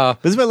stash.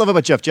 This is what I love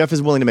about Jeff. Jeff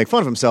is willing to make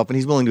fun of himself, and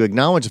he's willing to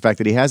acknowledge the fact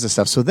that he has this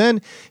stuff. So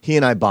then he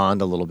and I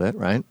bond a little bit,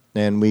 right?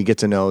 And we get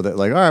to know that,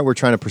 like, all right, we're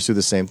trying to pursue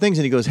the same things.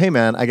 And he goes, "Hey,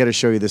 man, I got to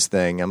show you this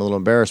thing. I'm a little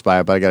embarrassed by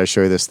it, but I got to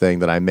show you this thing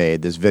that I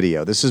made, this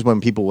video." This is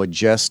when people had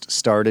just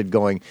started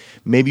going,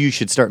 maybe you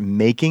should start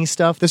making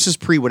stuff. This is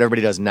pre what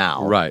everybody does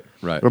now. Right.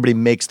 Everybody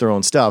makes their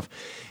own stuff.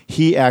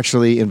 He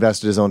actually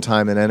invested his own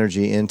time and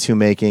energy into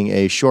making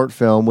a short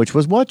film, which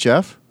was what,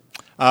 Jeff?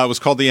 It was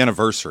called The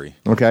Anniversary.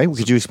 Okay.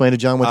 Could you explain to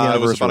John what the It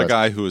anniversary was about a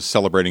guy who was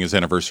celebrating his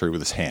anniversary with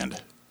his hand.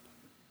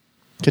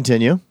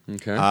 Continue.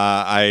 Okay.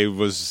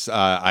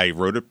 I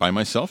wrote it by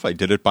myself. I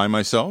did it by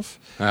myself.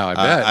 Oh, I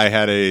bet. I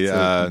had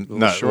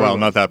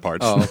not that part.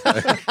 Oh,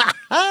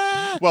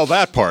 okay. Well,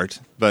 that part,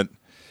 but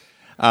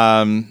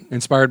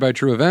Inspired by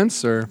true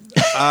events, or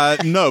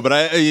no, but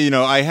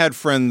I had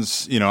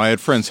friends,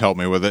 help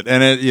me with it,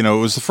 and it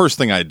was the first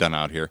thing I had done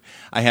out here.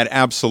 I had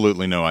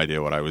absolutely no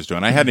idea what I was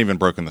doing. I hadn't even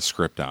broken the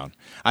script down.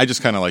 I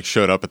just kind of like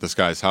showed up at this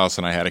guy's house,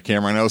 and I had a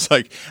camera, and I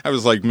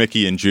was like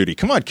Mickey and Judy.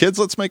 Come on, kids,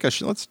 let's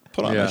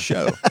put on a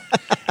show.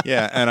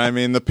 Yeah, and I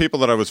mean, the people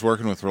that I was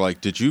working with were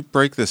like, "Did you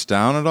break this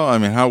down at all? I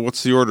mean,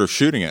 what's the order of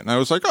shooting it?" And I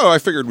was like, "Oh, I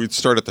figured we'd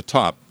start at the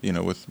top,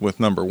 with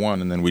number one,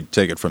 and then we'd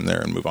take it from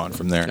there and move on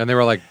from there." and they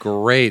were like,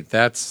 "Great,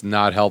 that's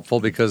not helpful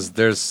because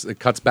it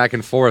cuts back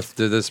and forth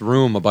to this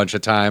room a bunch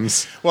of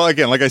times." Well,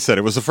 again, like I said,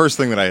 it was the first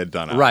thing that I had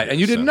done. out Right, here, and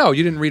you didn't so know.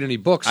 You didn't read any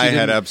books. I You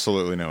had didn't-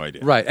 absolutely no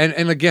idea. Right,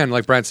 and again,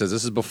 like Brent says,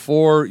 this is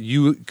before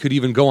you could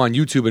even go on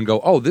YouTube and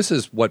go, "Oh, this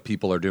is what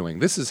people are doing.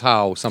 This is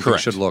how something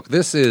Correct. should look.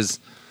 This is."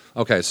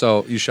 Okay,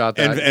 so you shot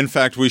that. And in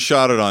fact, we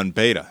shot it on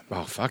beta.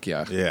 oh, fuck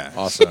yeah. Yeah,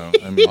 Awesome.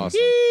 So, I mean,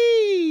 Awesome.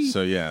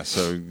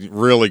 So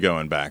really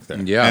going back there.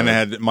 Yeah. and I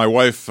had my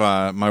wife.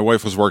 My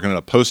wife was working at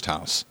a post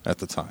house at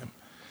the time.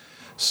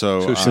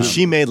 So, So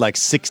she made like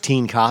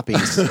 16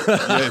 copies.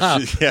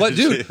 But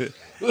dude,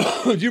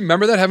 do you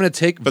remember that, having to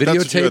take But that's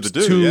what you had videotapes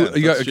to do, yeah. That's what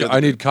you had to I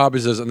do. need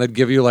copies of this, and they'd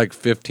give you like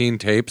 15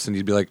 tapes, and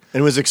you'd be like,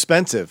 And it was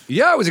expensive.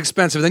 yeah, it was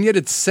expensive. Then you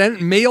had to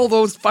mail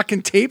those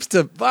fucking tapes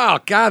to, oh,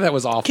 God, that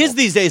was awful. Kids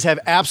these days have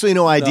absolutely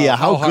no idea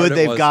how how hard good it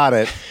they've was. got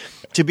it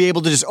to be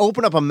able to just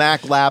open up a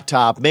Mac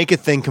laptop, make a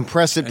thing,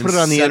 compress it, And put it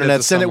on the send it internet,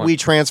 to send someone. it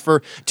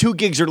WeTransfer, 2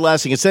 gigs or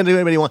less. You can send it to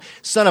anybody you want.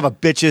 Son of a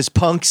bitches,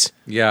 punks.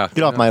 Yeah.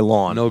 Get off my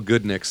lawn. No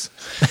good nicks.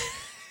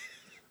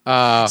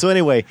 So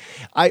anyway,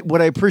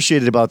 what I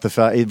appreciated about the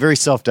very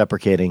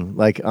self-deprecating,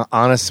 like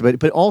honest,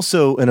 but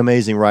also an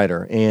amazing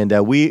writer. And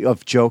we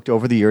have joked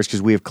over the years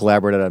because we have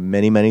collaborated on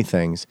many, many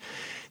things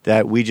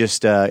that we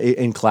just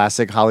in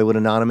classic Hollywood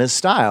Anonymous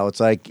style. It's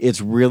like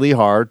it's really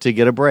hard to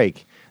get a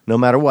break, no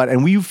matter what.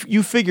 And you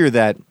figure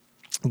that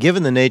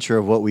given the nature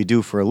of what we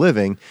do for a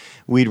living,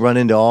 we'd run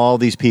into all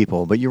these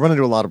people. But you run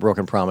into a lot of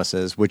broken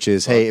promises, which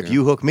is, hey, if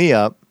you hook me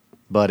up,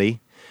 buddy,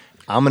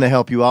 I'm going to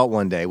help you out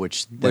one day,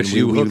 which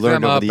we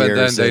learned over the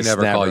years. And then they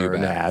never call you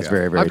back. Nah, it's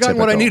very, very I've gotten typical.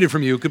 what I needed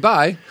from you.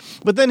 Goodbye.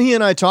 But then he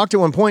and I talked at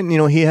one point,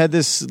 and he had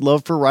this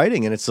love for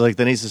writing, and it's like,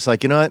 then he's just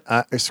like, you know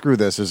what, screw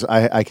this.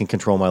 I can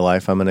control my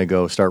life. I'm going to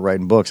go start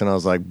writing books. And I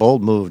was like,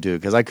 bold move, dude,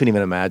 because I couldn't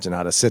even imagine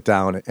how to sit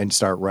down and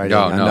start writing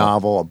a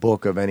novel, a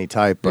book of any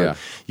type. But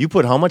you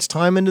put how much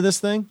time into this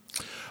thing?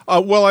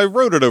 Well, I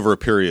wrote it over a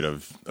period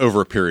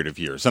of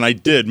years, and I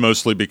did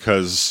mostly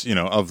because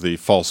of the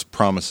false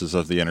promises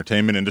of the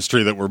entertainment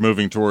industry that we're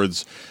moving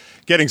towards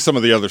getting some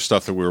of the other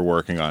stuff that we were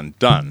working on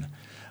done,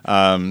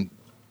 and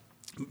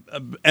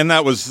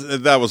that was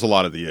a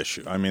lot of the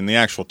issue. I mean, the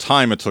actual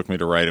time it took me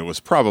to write it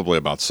was probably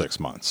about 6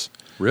 months.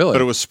 Really?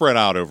 But it was spread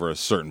out over a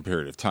certain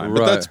period of time.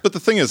 Right. But the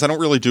thing is, I don't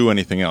really do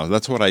anything else.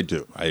 That's what I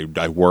do.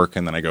 I work,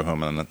 and then I go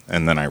home,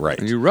 and then I write.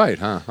 And you write,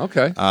 huh?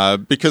 Okay.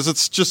 Because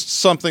it's just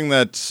something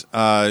that,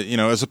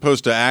 as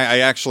opposed to, I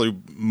actually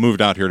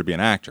moved out here to be an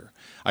actor.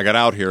 I got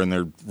out here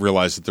and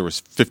realized that there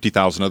was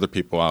 50,000 other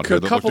people out here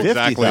that looked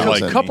exactly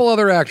like me. A couple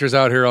other actors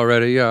out here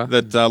already, yeah.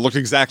 That looked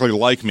exactly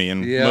like me,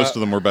 and most of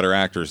them were better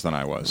actors than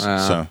I was.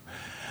 So,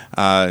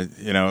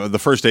 the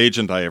first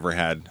agent I ever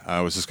had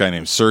was this guy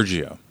named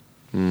Sergio.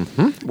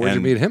 Mm-hmm. Where'd you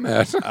meet him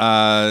at?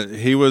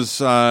 He was.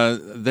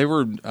 It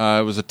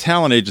was a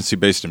talent agency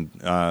based in.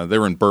 They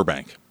were in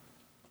Burbank,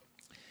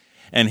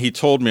 and he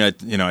told me.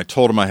 I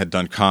told him I had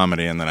done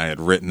comedy and then I had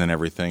written and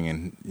everything,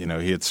 and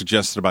he had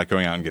suggested about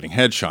going out and getting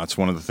headshots.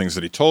 One of the things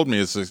that he told me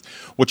is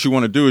what you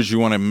want to do is you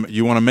want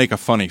to make a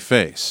funny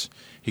face.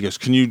 He goes,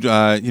 can you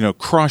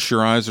cross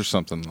your eyes or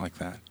something like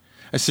that?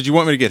 I said, you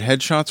want me to get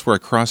headshots where I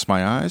cross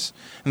my eyes?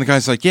 And the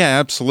guy's like, yeah,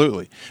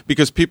 absolutely,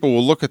 because people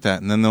will look at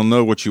that and then they'll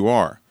know what you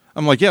are.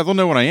 I'm like, yeah, they'll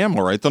know what I am,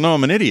 all right. They'll know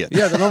I'm an idiot.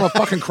 Yeah, they'll know I'm a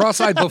fucking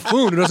cross-eyed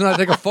buffoon who doesn't know how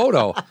to take a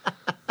photo.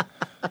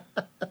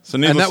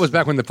 And that was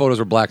back when the photos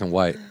were black and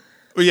white.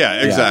 Well,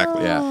 yeah,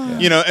 exactly.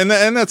 Yeah.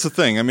 And that's the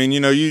thing. I mean,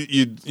 you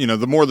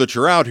the more that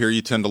you're out here,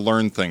 you tend to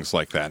learn things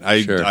like that.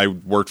 I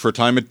worked for a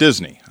time at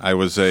Disney. I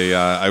was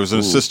an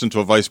assistant to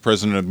a vice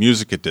president of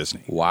music at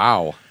Disney.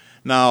 Wow.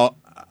 Now,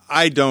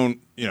 I don't,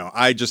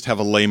 I just have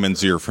a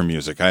layman's ear for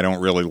music. I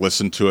don't really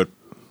listen to it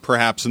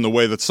perhaps in the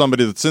way that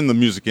somebody that's in the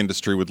music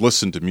industry would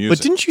listen to music.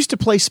 But didn't you used to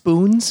play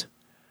spoons?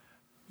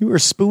 You were a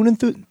spoon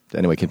enthusiast?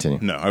 Anyway, continue.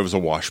 No, I was a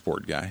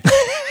washboard guy.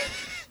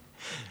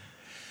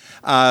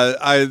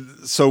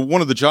 So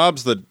one of the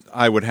jobs that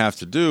I would have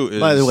to do is...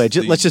 By the way,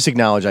 let's just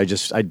acknowledge I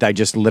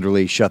just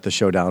literally shut the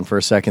show down for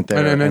a second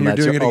there. And then you're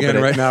doing it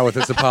again right now with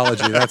this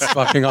apology. That's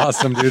fucking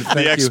awesome, dude. Thank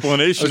the you.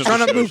 Explanation I was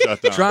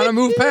trying to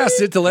move past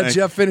it to let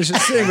Jeff finish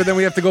his thing, but then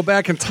we have to go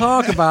back and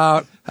talk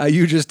about how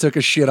you just took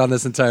a shit on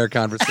this entire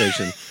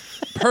conversation.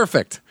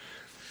 Perfect.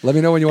 Let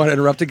me know when you want to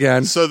interrupt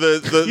again. So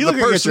you look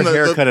like your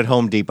haircut at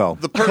Home Depot.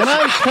 Can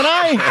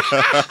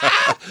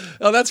I?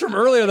 Oh, that's from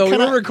earlier though. We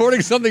were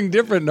recording something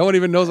different. No one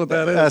even knows what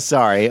that is.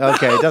 Sorry.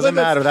 Okay, it doesn't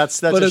matter.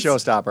 That's a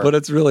showstopper. But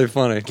it's really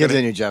funny.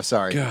 Continue, Jeff.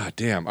 Sorry. God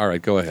damn. All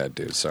right, go ahead,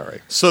 dude. Sorry.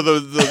 So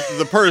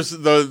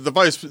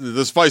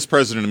this vice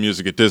president of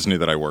music at Disney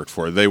that I worked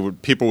for,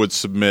 people would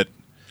submit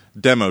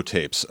demo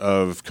tapes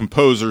of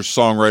composers,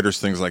 songwriters,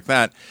 things like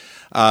that.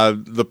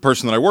 The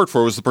person that I worked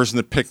for was the person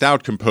that picked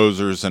out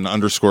composers and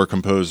underscore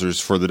composers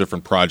for the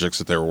different projects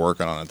that they were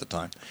working on at the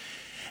time.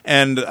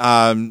 And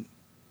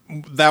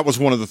that was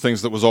one of the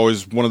things that was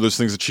always one of those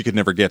things that she could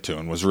never get to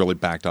and was really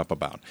backed up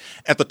about.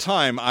 At the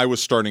time, I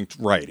was starting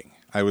writing.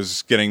 I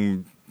was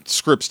getting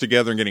scripts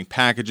together and getting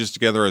packages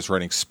together. I was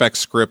writing spec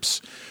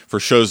scripts for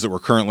shows that were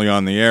currently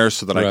on the air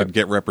so that I could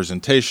get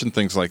representation,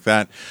 things like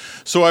that.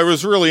 So I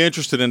was really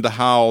interested into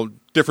how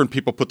different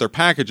people put their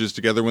packages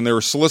together when they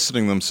were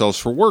soliciting themselves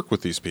for work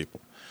with these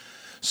people.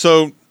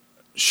 So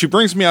she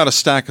brings me out a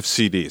stack of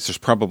CDs. There's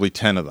probably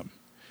 10 of them.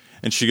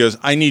 And she goes,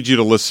 I need you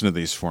to listen to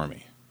these for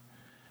me.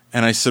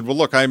 And I said, well,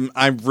 look,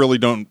 I really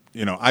don't,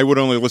 I would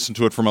only listen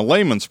to it from a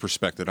layman's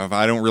perspective.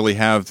 I don't really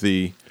have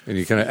any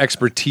kind of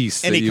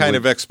expertise.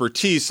 Of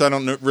expertise. I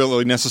don't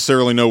really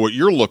necessarily know what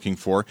you're looking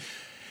for.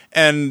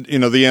 And,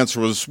 the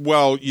answer was,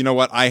 well, you know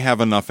what? I have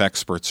enough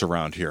experts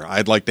around here.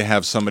 I'd like to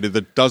have somebody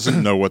that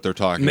doesn't know what they're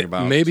talking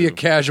about. Maybe a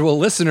casual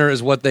listener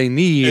is what they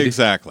need.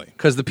 Exactly.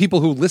 Because the people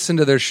who listen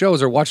to their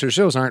shows or watch their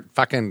shows aren't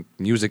fucking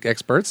music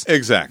experts.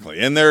 Exactly.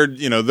 And they're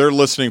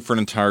listening for an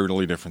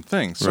entirely different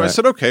thing. So I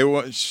said, okay,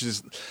 well,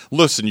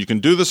 listen, you can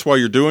do this while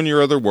you're doing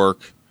your other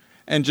work.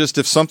 And just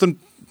if something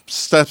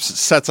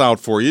sets out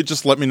for you,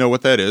 just let me know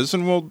what that is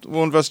and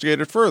we'll investigate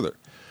it further.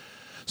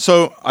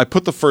 So I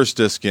put the first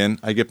disc in.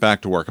 I get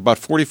back to work. About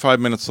 45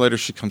 minutes later,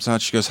 she comes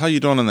out. She goes, how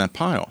you doing on that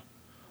pile?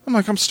 I'm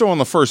like, I'm still on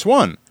the first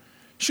one.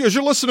 She goes,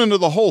 you're listening to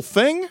the whole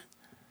thing?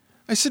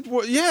 I said,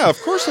 well, yeah,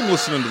 of course I'm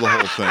listening to the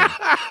whole thing.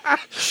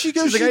 She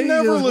goes, you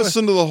never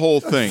listen to the whole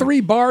thing.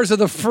 3 bars of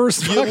the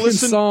first fucking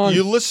song.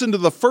 You listen to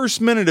the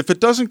first minute. If it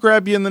doesn't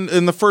grab you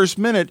in the first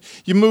minute,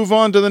 you move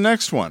on to the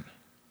next one.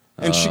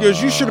 And she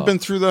goes, you should have been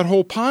through that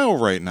whole pile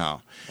right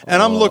now.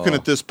 And I'm looking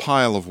at this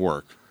pile of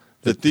work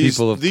that these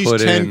people have these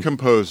put 10 in.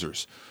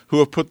 composers who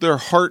have put their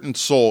heart and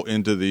soul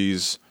into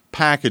these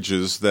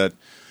packages that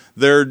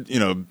they're,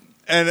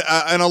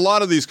 and a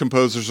lot of these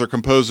composers are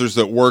composers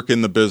that work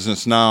in the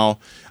business now.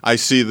 I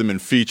see them in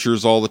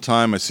features all the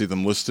time. I see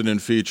them listed in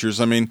features.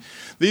 I mean,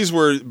 they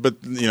were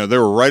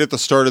right at the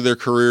start of their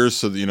careers,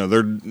 so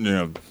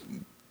they're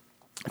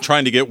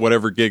trying to get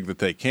whatever gig that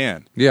they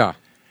can. Yeah.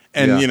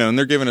 And and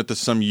they're giving it to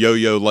some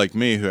yo-yo like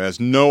me who has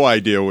no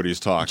idea what he's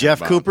talking Jeff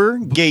about. Cooper,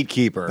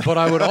 gatekeeper. But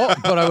I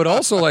would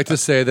also like to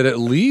say that at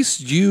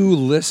least you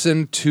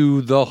listen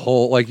to the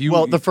whole, like you.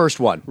 Well, the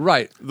first one.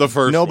 Right. The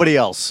first Nobody one.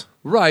 else.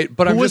 Right.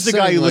 But Who I'm was just the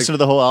guy saying, you like, listened to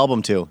the whole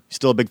album to?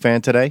 Still a big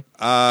fan today?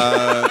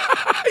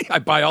 I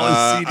buy all his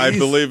CDs. I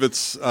believe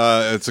it's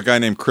a guy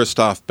named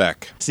Christoph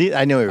Beck. See,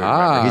 I know he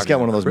remember. He's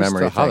got one of those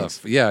memory things.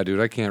 Yeah, dude,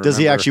 I can't. Does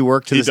he remember. actually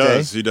work to He this day?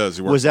 does. He does.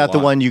 He works Was that a the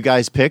lot. one you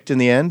guys picked in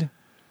the end?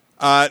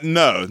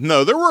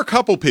 No. There were a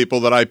couple people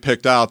that I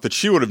picked out that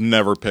she would have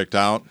never picked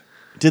out.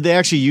 Did they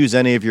actually use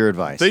any of your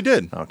advice? They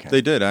did. Okay.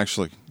 They did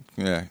actually.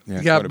 Yeah.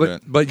 Yeah, quite a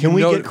bit. but Can you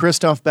we know, get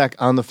Christoph Beck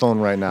on the phone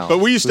right now? But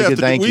we used to have to.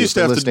 Thank we you used to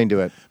for have listening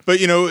to it.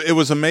 But it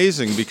was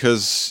amazing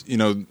because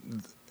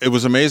it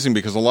was amazing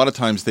because a lot of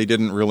times they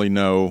didn't really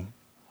know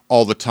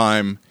all the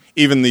time.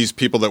 Even these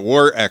people that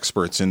were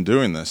experts in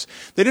doing this,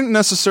 they didn't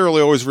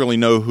necessarily always really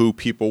know who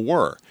people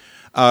were.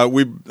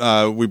 We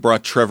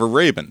brought Trevor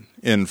Rabin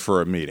in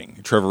for a meeting.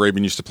 Trevor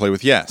Rabin used to play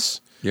with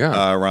Yes.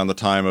 Yeah. Around the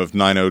time of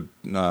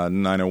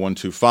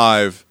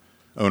 90125,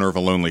 owner of a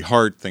Lonely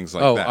Heart, things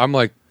like that. I'm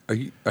like, I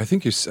think you're. I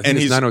think it's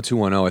he's-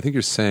 90210. I think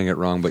you're saying it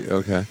wrong, but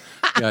okay.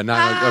 Yeah,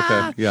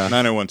 okay, yeah.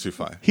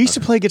 90125. He used to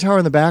play guitar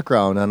in the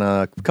background on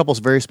a couple of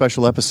very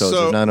special episodes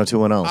of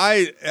 90210.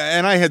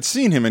 I had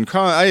seen him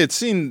I had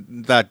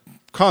seen that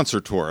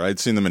concert tour. I had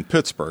seen them in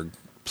Pittsburgh,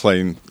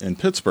 playing in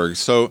Pittsburgh.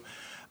 So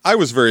I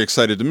was very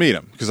excited to meet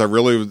him because I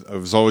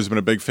was always been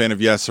a big fan of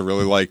Yes. I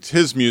really liked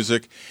his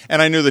music,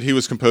 and I knew that he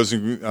was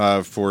composing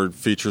for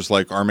features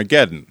like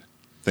Armageddon,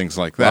 things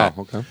like that.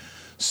 Wow, okay.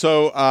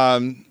 So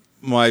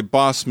my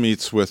boss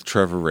meets with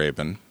Trevor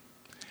Rabin,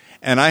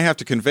 and I have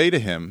to convey to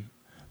him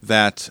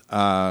that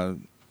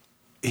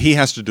he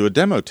has to do a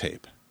demo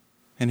tape.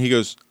 And he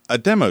goes, a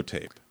demo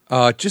tape?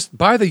 Just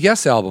buy the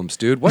Yes albums,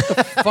 dude. What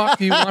the fuck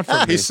do you want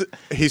from me?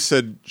 He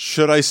said,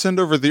 should I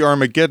send over the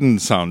Armageddon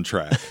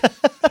soundtrack?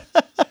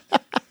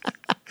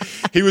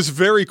 He was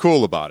very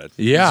cool about it.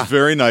 Yeah. He was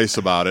very nice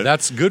about it.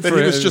 That's good But for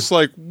he was him. just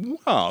like,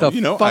 wow, The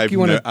fuck I've you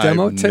want a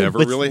demo I've tape? never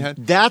But really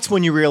had. That's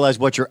when you realize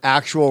what your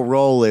actual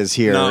role is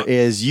here. No.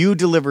 Is you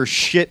deliver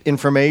shit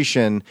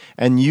information,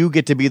 and you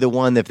get to be the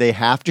one that if they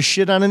have to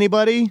shit on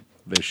anybody.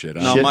 They shit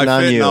on. Now, Shitting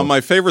on you. my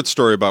favorite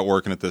story about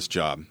working at this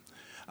job,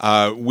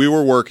 we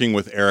were working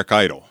with Eric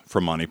Idle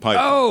from Monty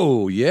Python.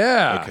 Oh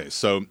yeah. Okay,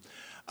 so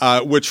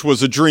which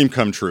was a dream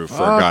come true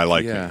for a guy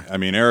like yeah. me. I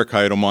mean, Eric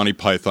Idle, Monty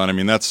Python. I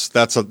mean, that's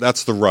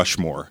the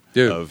Rushmore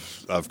Dude.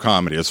 of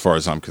comedy, as far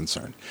as I'm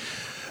concerned.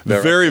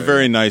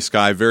 Very nice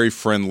guy, very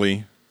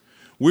friendly.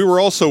 We were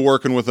also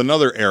working with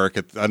another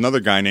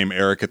guy named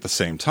Eric at the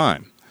same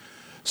time.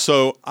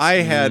 So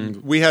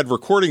we had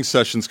recording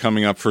sessions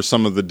coming up for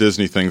some of the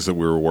Disney things that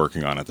we were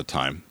working on at the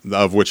time,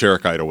 of which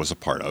Eric Idle was a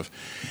part of.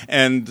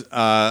 And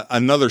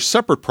another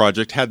separate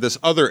project had this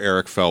other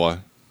Eric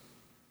fella.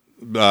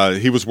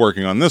 He was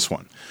working on this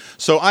one.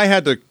 So I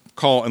had to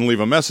call and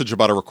leave a message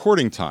about a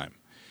recording time.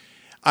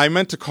 I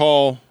meant to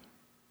call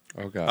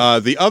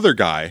the other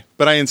guy,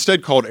 but I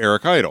instead called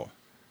Eric Idle.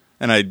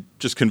 And I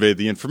just conveyed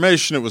the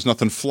information. It was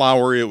nothing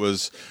flowery. It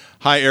was,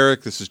 hi,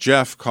 Eric, this is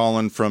Jeff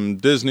calling from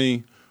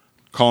Disney.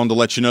 Calling to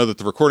let you know that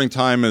the recording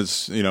time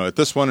is, at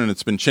this one, and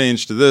it's been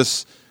changed to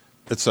this,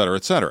 et cetera,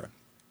 et cetera.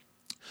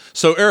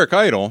 So Eric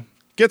Idle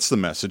gets the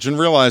message and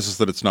realizes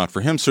that it's not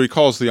for him, so he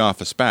calls the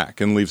office back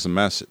and leaves a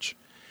message.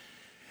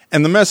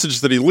 And the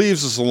message that he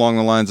leaves is along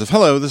the lines of,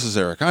 hello, this is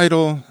Eric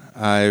Idle.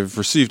 I've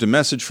received a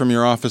message from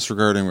your office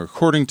regarding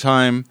recording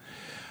time.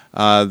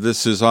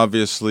 This is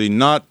obviously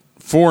not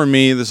for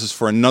me. This is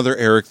for another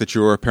Eric that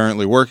you are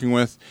apparently working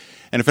with.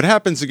 And if it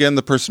happens again,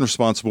 the person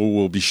responsible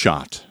will be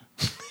shot.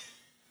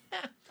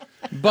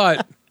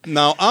 But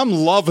Now I'm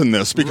loving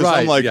this because I'm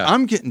Right, like, yeah.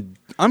 I'm getting,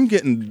 I'm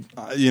getting.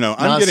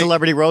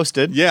 Non-celebrity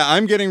roasted. Yeah,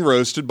 I'm getting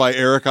roasted by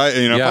Eric. If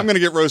Yeah. I'm going to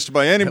get roasted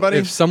by anybody,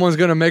 if someo's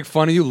gonna make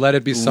fun of you, let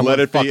it be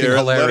someone fucking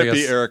hilarious. Let it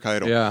be Eric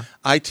Idle. Yeah.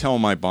 I tell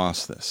my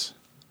boss this,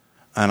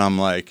 and I'm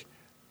like,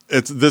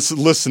 "It's this.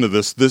 Listen to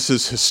this. This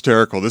is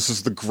hysterical. This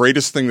is the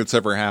greatest thing that's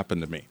ever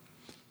happened to me."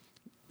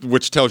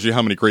 Which tells you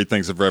how many great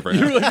things have ever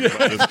happened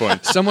at this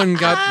point. Someone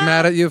got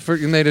mad at you for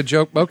you made a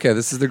joke. Okay,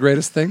 this is the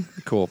greatest thing.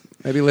 Cool.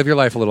 Maybe live your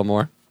life a little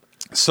more.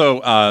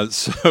 So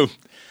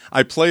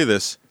I play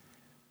this,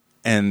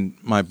 and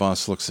my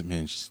boss looks at me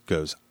and she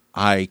goes,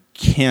 "I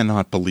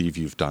cannot believe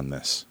you've done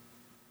this."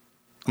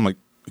 I'm like,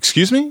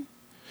 "Excuse me?"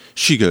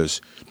 She goes,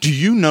 "Do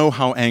you know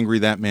how angry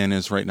that man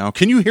is right now?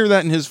 Can you hear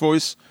that in his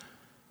voice?"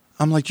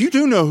 I'm like, "You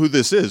do know who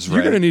this is, right?"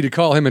 You're going to need to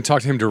call him and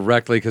talk to him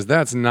directly because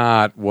that's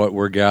not what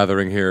we're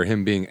gathering here.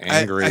 Him being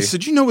angry. I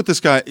said, "You know what this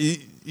guy?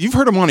 You've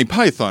heard of Monty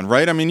Python,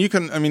 right? I mean, you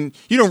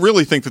don't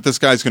really think that this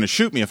guy's going to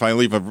shoot me if I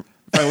leave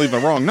if I leave a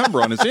wrong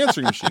number on his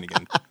answering machine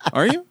again.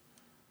 Are you?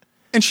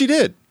 And she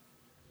did.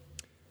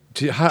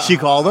 She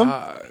called him?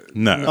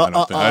 No,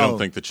 I don't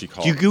think that she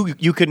called him.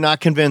 You could not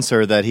convince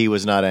her that he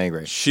was not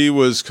angry. She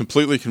was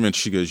completely convinced.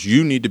 She goes,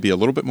 you need to be a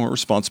little bit more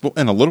responsible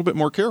and a little bit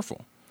more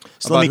careful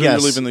So let me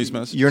guess. you're leaving these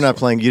messages. You're not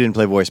playing. You didn't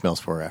play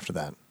voicemails for her after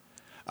that.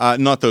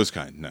 Not those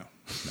kind, no.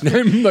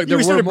 Like,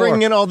 You started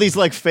bringing in all these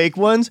like fake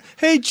ones.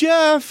 Hey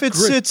Jeff,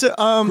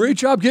 great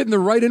job getting the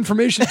right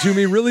information to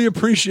me. Really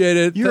appreciate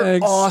it. You're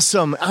Thanks.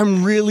 awesome.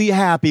 I'm really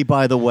happy.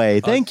 By the way,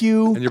 thank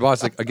you. And your boss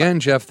is like,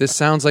 again, Jeff, this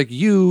sounds like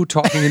you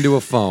talking into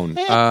a phone.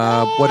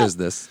 What is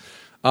this?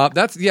 But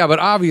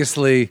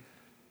obviously,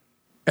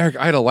 Eric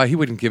Idle, why he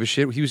wouldn't give a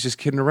shit? He was just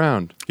kidding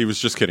around. He was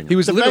just kidding. He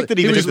was The fact that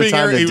he took the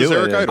time to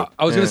do it. Idle.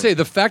 I was going to say,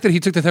 the fact that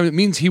he took the time, it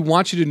means he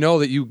wants you to know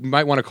that you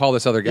might want to call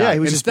this other guy. Yeah, he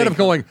was just Instead of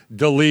going,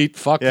 delete,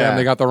 fuck them,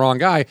 they got the wrong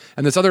guy.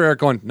 And this other Eric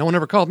going, no one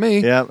ever called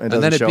me. Yeah, and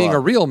then it being a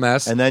real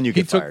mess. And then you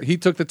get fired. He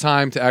took the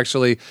time to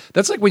actually,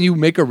 that's like when you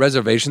make a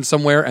reservation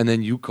somewhere and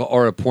then you call,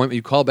 or an appointment,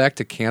 you call back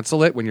to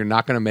cancel it when you're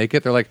not going to make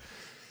it. They're like,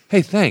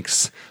 hey,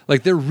 thanks.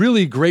 Like, they're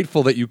really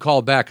grateful that you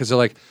called back because they're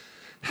like,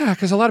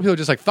 because a lot of people are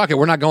just like, fuck it,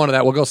 we're not going to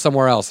that. We'll go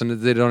somewhere else. And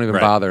they don't even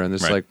bother. And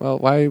it's like, well,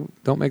 why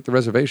don't make the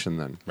reservation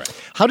then?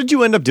 Right. How did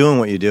you end up doing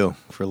what you do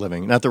for a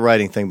living? Not the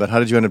writing thing, but how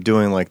did you end up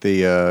doing like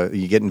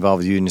you get involved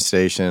with Union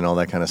Station and all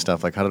that kind of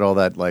stuff? Like, how did all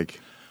that, like,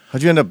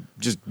 how'd you end up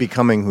just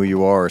becoming who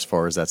you are as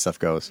far as that stuff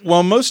goes?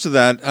 Well, most of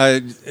that,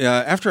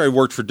 after I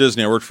worked for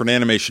Disney, I worked for an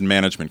animation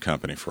management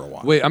company for a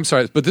while. Wait, I'm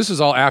sorry, but this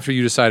is all after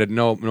you decided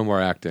no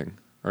more acting?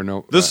 Or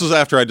no? This was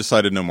after I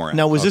decided no more acting.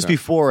 Now, was this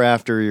before or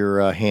after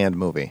your Hand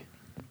movie?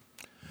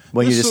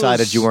 When you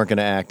decided you weren't going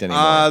to act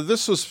anymore?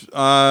 This was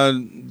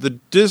the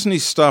Disney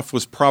stuff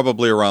was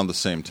probably around the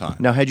same time.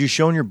 Now, had you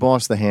shown your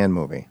boss the Hand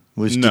movie?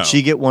 No. Did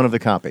she get one of the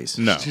copies?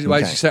 No. She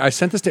said, I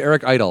sent this to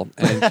Eric Idle,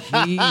 and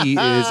he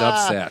is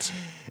upset.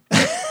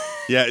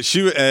 Yeah,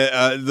 she.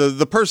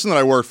 The person that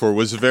I worked for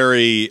was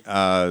very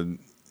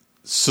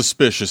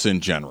suspicious in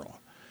general.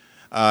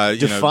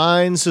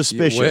 Define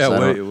suspicious.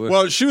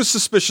 Well, she was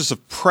suspicious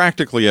of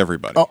practically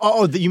everybody.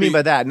 You mean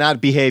by that,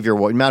 not behavior,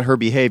 not her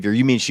behavior.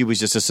 You mean she was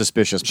just a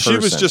suspicious person. She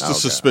was just a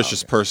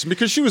suspicious person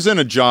because she was in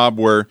a job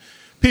where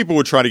people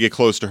would try to get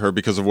close to her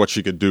because of what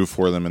she could do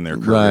for them in their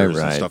careers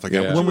and stuff like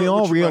that. When we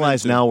all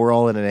realize now we're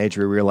all in an age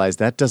where we realize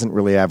that doesn't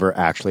really ever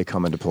actually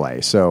come into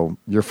play. So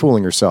you're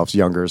fooling yourselves,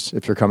 youngers,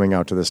 if you're coming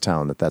out to this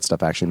town that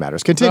stuff actually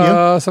matters.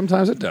 Continue.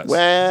 Sometimes it does.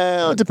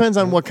 Well, it depends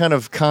on what kind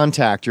of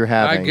contact you're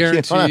having. I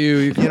guarantee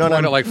you can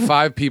point at like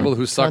 5 people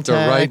who sucked the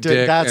right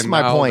dick. That's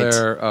my point.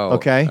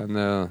 Okay.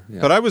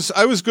 But I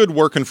was good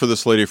working for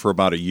this lady for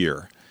about a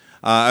year.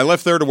 I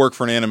left there to work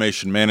for an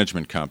animation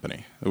management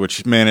company,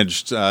 which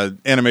managed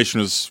animation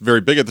was very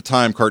big at the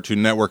time.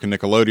 Cartoon Network and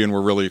Nickelodeon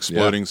were really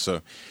exploding,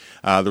 so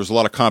there was a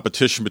lot of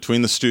competition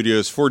between the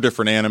studios for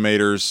different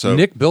animators. So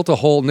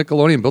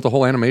Nickelodeon built a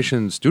whole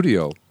animation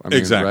studio.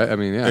 Exactly. Right? I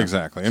mean, yeah.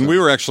 Exactly. And we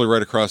were actually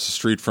right across the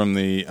street from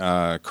the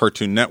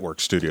Cartoon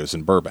Network studios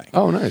in Burbank.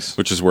 Oh, nice.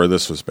 Which is where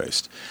this was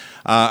based.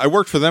 I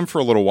worked for them for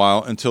a little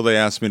while until they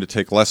asked me to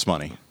take less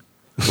money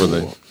for the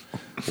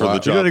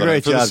job. You did a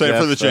great job,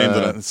 Jeff. For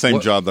the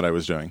same job that I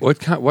was doing. What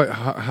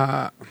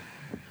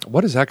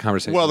is that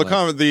conversation? Well,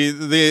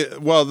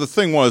 the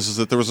thing was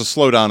that there was a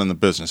slowdown in the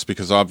business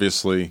because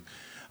obviously,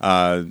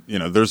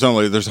 there's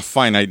a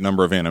finite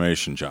number of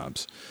animation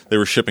jobs. They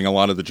were shipping a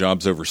lot of the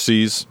jobs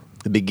overseas.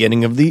 The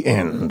beginning of the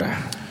end.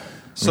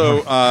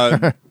 So,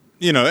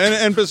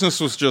 and business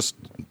was just.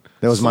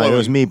 That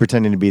was me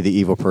pretending to be the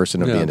evil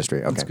person of the industry.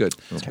 Okay. That's good.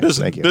 Okay,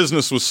 thank you.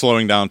 Business was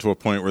slowing down to a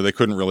point where they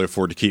couldn't really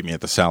afford to keep me at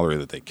the salary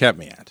that they kept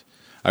me at.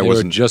 I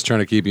wasn't just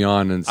trying to keep you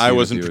on, and I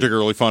wasn't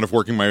particularly fond of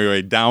working my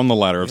way down the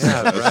ladder of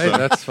success. Right?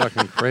 That's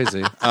fucking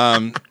crazy.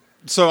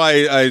 So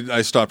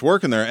I stopped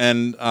working there,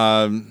 and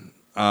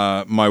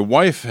my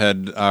wife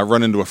had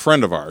run into a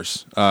friend of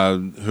ours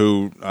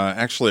who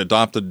actually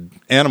adopted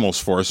animals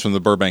for us from the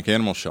Burbank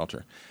Animal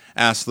Shelter.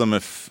 Asked them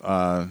if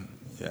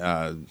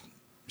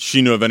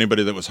she knew of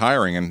anybody that was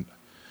hiring, and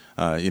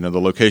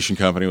the location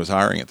company was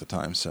hiring at the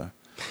time. So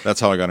that's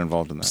how I got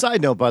involved in that.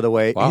 Side note, by the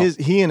way,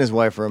 he and his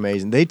wife are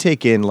amazing. They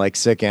take in like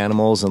sick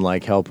animals and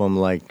like help them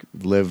like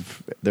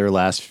live their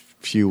last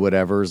few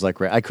whatevers. Like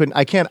I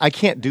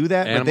can't do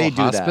that. Animal but they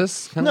do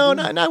hospice that. No,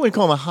 I wouldn't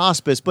call them a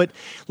hospice. But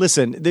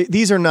listen,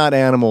 these are not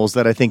animals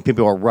that I think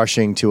people are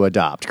rushing to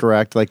adopt.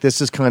 Correct? Like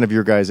this is kind of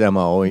your guys'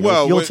 MO.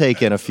 You'll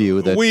take in a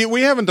few. That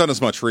we haven't done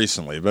as much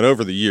recently, but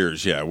over the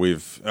years, we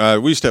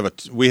used to have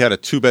we had a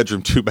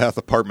 2-bedroom, 2-bath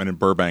apartment in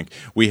Burbank.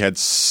 We had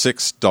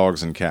 6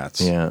 dogs and cats.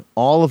 Yeah,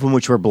 all of them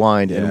which were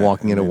blind and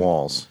walking into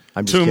walls.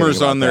 I'm just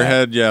tumors on their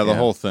head. Yeah, the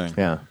whole thing.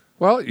 Yeah.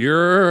 Well,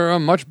 you're a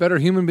much better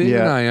human being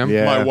than I am.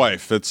 Yeah. My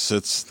wife. That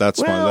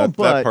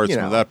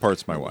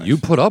part's my wife. You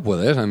put up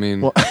with it. I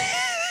mean,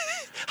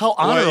 how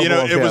honorable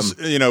of him. Was.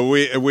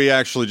 We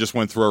actually just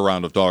went through a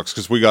round of dogs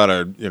because we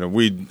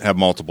have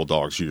multiple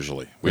dogs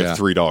usually. We have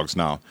 3 dogs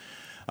now,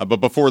 but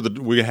before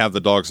we have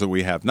the dogs that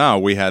we have now,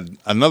 we had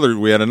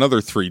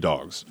another 3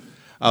 dogs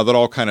that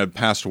all kind of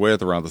passed away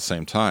at around the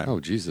same time.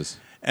 Oh Jesus!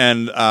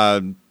 And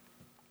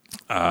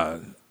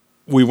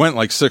we went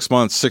like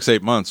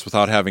 8 months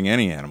without having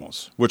any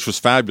animals, which was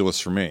fabulous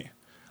for me.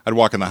 I'd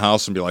walk in the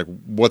house and be like,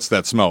 "What's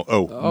that smell?"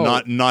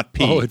 Not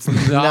pee. Oh, it's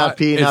not, Not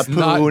pee, it's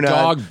not poo, not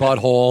dog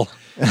butthole.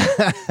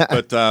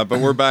 But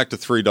we're back to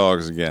 3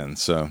 dogs again.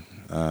 So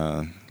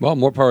Well,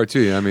 more power to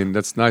you. I mean,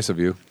 that's nice of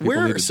you.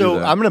 People need to do So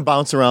that. I'm going to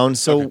bounce around.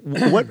 So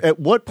at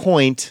what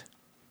point?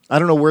 I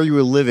don't know where you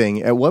were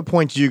living. At what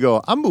point did you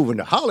go, I'm moving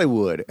to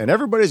Hollywood, and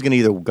everybody's going to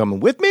either come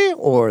with me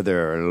or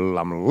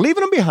I'm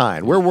leaving them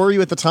behind? Where were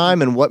you at the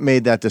time, and what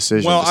made that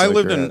decision? well, I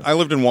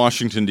lived in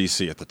Washington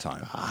D.C. at the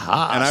time.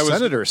 and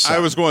Senator I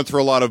was going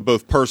through a lot of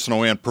both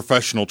personal and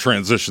professional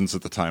transitions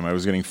at the time. I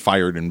was getting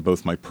fired in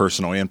both my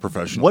personal and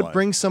professional What life.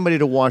 brings somebody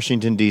to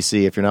Washington,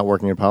 D.C. if you're not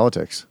working in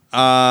politics?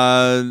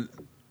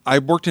 I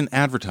worked in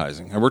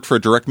advertising. I worked for a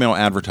direct mail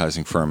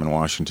advertising firm in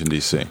Washington,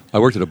 D.C., I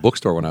worked at a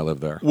bookstore when I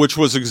lived there which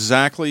was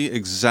exactly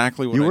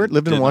what You I lived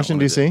in did not Washington,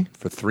 want to do. D.C.?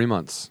 for 3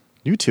 months.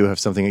 You two have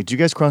something. Did you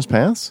guys cross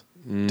paths?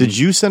 Did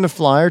you send a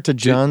flyer to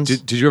John's?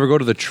 Did you ever go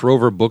to the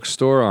Trover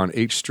bookstore on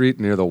H Street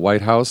near the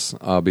White House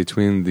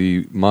between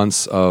the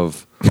months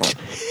of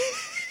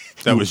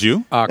That was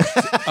you?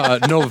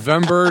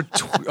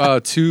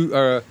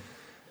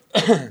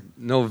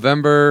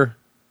 November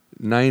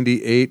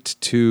 98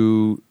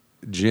 to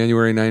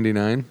January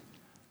 99?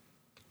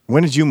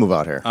 When did you move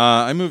out here?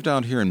 I moved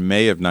out here in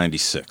May of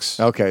 '96.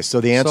 Okay,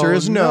 so the answer So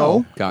is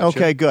no. Gotcha.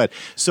 Okay, good.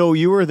 So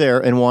you were there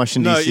in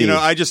Washington, No,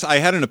 D.C. I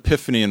had an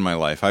epiphany in my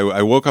life.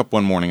 I woke up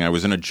one morning. I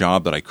was in a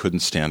job that I couldn't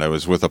stand. I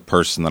was with a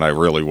person that I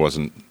really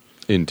wasn't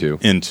Into.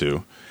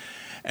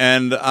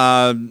 and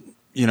I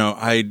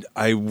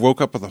woke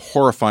up with a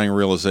horrifying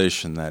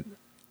realization that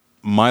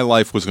my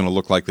life was going to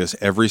look like this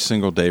every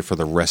single day for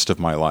the rest of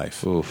my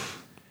life. Oof.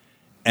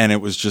 And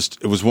it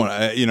was one,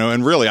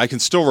 and really, I can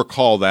still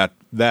recall that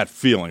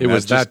feeling. It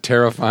was that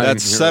terrifying. that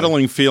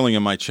settling feeling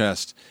in my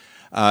chest.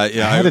 I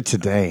had it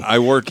today. I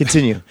worked.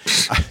 Continue.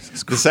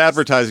 This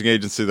advertising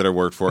agency that I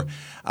worked for,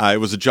 it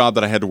was a job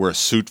that I had to wear a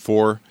suit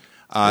for.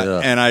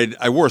 And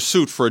I wore a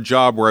suit for a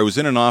job where I was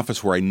in an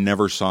office where I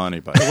never saw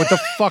anybody. What the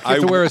fuck? You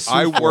have to wear a suit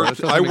I for? worked.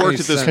 That doesn't I make worked any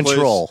at this sense. place.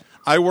 Control.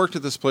 I worked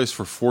at this place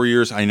for 4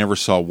 years. I never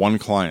saw one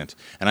client,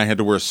 and I had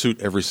to wear a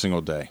suit every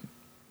single day.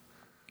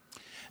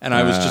 And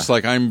I was just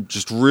like, I'm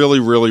just really,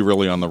 really,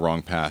 really on the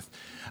wrong path.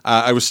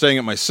 I was staying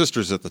at my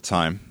sister's at the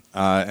time,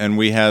 and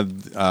we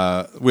have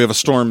a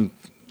storm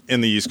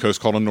in the East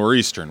Coast called a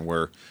nor'eastern,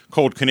 where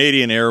cold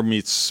Canadian air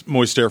meets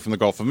moist air from the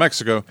Gulf of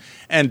Mexico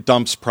and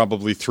dumps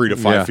probably 3 to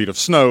 5 feet of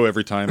snow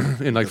every time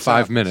In like this 5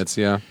 happens. minutes,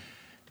 yeah.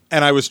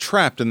 And I was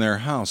trapped in their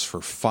house for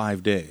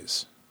 5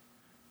 days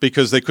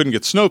because they couldn't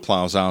get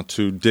snowplows out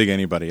to dig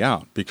anybody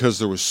out because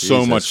there was so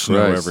Jesus much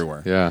snow Christ.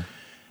 everywhere. Yeah.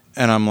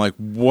 And I'm like,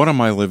 what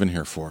am I living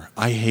here for?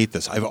 I hate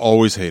this. I've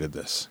always hated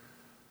this.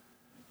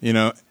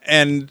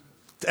 And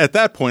at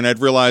that point, I'd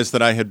realized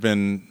that I had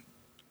been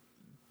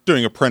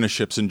doing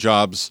apprenticeships and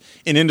jobs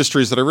in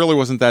industries that I really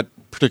wasn't that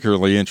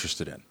particularly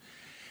interested in.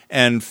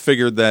 And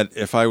figured that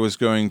if I was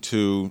going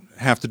to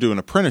have to do an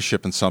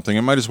apprenticeship in something,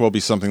 it might as well be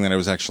something that I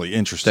was actually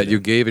interested That in. you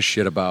gave a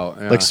shit about.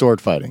 Yeah. Like sword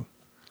fighting.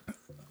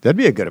 That'd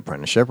be a good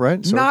apprenticeship,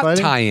 right? Sword Not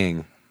fighting?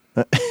 tying.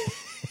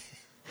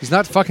 He's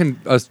not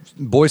fucking a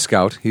Boy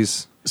Scout.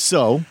 He's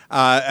So,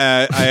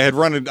 I had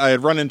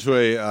run into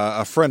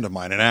a friend of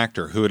mine, an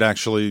actor who had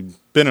actually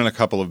been in a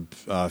couple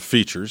of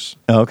features.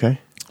 okay.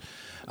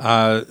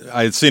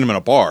 I had seen him in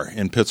a bar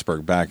in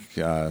Pittsburgh back,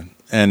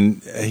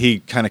 and he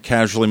kind of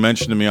casually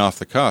mentioned to me off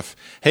the cuff,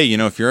 "Hey,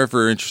 if you're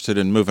ever interested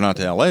in moving out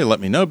to L.A., let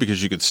me know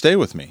because you could stay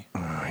with me."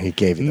 He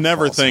gave you the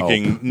Never false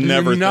thinking, hope.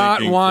 never not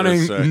thinking, wanting,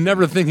 for a second.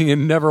 never thinking,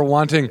 and never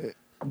wanting.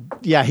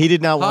 Yeah, he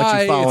did not want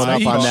Hi, you following up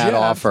it's on me, that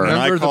Jeff. offer. And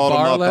Remember I the called him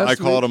bar up. last I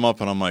called week? him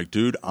up, and I'm like,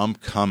 "Dude, I'm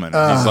coming."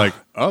 And he's like,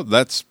 "Oh,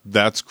 that's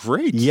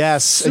great."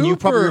 Yes, and you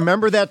probably Super.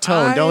 remember that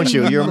tone, don't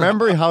you? You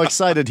remember how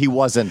excited he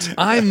wasn't.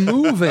 I'm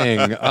moving.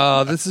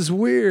 This is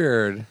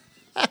weird.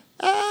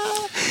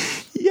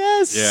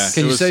 Yes. Yeah.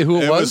 Can you say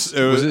who it was?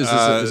 It was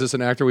Is this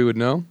an actor we would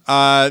know?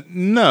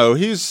 No,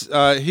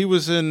 he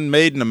was in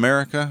Made in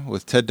America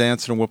with Ted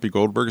Danson and Whoopi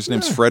Goldberg. His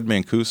name's Fred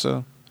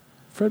Mancuso.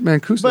 Fred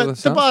Mancuso. But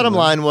the bottom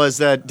line was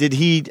that did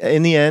he,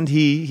 in the end,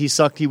 he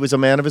sucked, he was a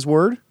man of his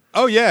word?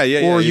 Oh yeah.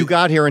 Or you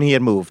got here and he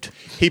had moved?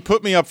 He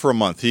put me up for a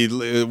month. We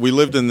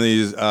lived in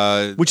these,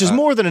 Which is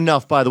more than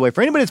enough, by the way.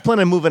 For anybody that's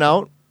planning on moving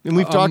out, and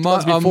we've talked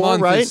about this a before,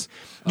 month right? is-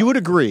 You would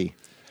agree.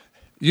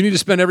 You need to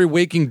spend every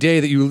waking day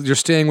that you're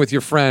staying with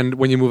your friend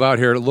when you move out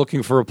here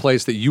looking for a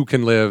place that you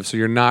can live so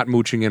you're not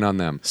mooching in on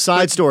them.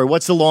 Side story,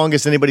 what's the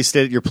longest anybody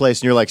stayed at your place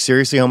and you're like,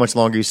 seriously, how much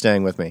longer are you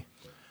staying with me?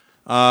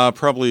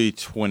 probably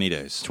 20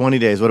 days. 20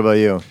 days. What about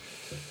you?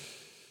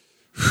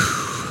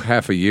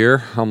 Half a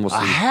year, almost.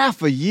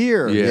 Half a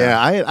year. Yeah.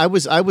 I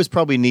was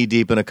probably knee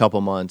deep in a couple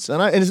months,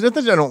 and it's not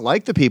that I don't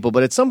like the people,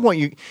 but at some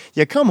point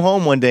you come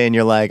home one day and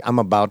you're like, I'm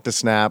about to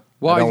snap.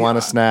 Well, I don't want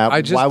to snap.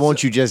 Why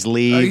won't you just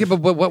leave? Yeah,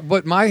 but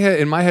what in my head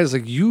is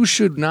like, you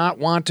should not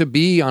want to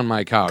be on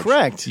my couch.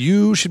 Correct.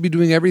 You should be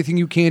doing everything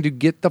you can to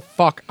get the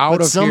fuck out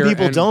But of some here.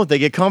 people and- don't. They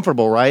get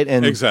comfortable, right?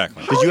 And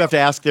Exactly. Did you have to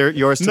ask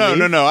yours to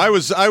leave? No. I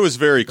was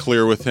very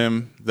clear with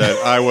him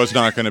that I was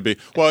not going to be.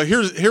 Well,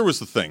 here was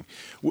the thing.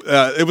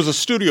 It was a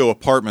studio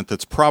apartment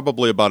that's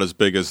probably about as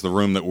big as the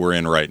room that we're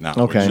in right now.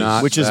 Okay,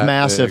 which is that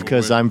massive big.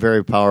 because I'm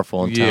very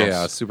powerful in town.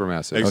 Yeah, super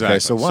massive. Exactly. Okay,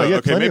 so wow, you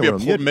had plenty maybe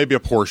of room. maybe a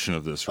portion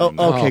of this Oh, room.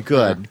 okay,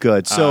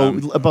 good. So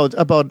about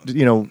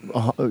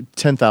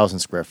 10,000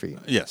 square feet.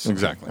 Yes,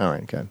 exactly. All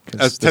right, okay.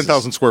 A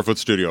 10,000 square foot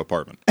studio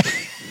apartment.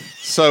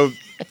 So,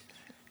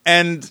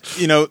 this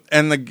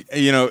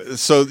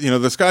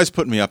guy's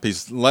putting me up.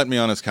 He's letting me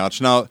on his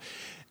couch. Now,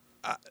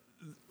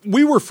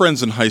 we were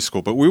friends in high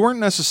school, but we weren't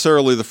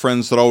necessarily the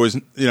friends that always,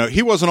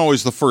 he wasn't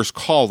always the first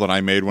call that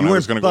I made when I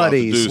was going to go out to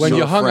do buddies. When something.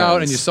 you hung out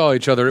friends. and you saw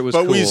each other, it was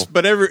cool.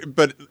 But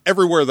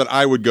everywhere that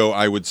I would go,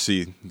 I would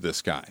see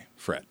this guy,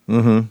 Fred.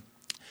 Mm-hmm.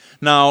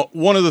 Now,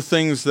 one of the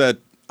things that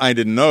I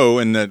didn't know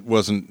and that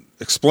wasn't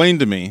explained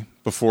to me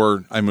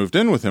before I moved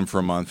in with him for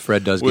a month.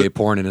 Fred does gay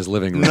porn in his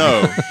living room.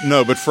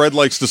 No, but Fred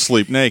likes to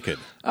sleep naked,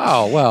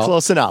 Oh, well.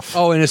 Close enough.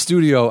 Oh, in a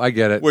studio. I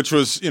get it. which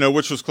was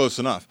close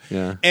enough.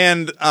 Yeah.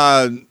 And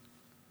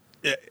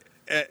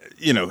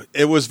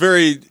it was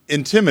very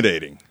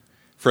intimidating.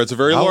 Fred's a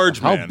very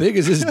large man. How big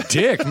is his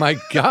dick? My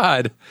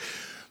God.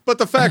 But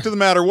the fact of the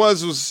matter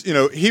was,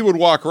 he would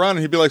walk around and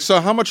he'd be like,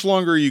 "So, how much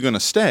longer are you going to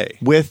stay?"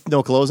 With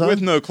no clothes on?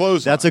 With no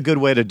clothes That's on. a good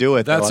way to do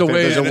it. That's though. a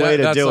way. There's a way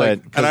to that's do like,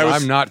 it. 'cause And I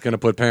was- I'm not going to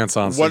put pants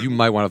on, so What- you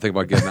might want to think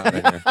about getting out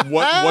of here.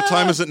 What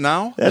time is it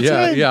now? That's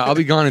yeah, right. yeah. I'll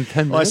be gone in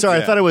 10 Oh, minutes. sorry, I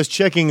Yeah. thought I was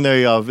checking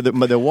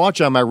the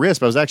watch on my wrist,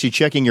 but I was actually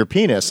checking your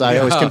penis.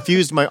 I was Yeah.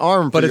 confused my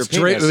arm But for it's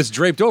your penis. it was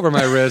draped over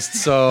my wrist,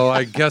 so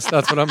I guess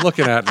that's what I'm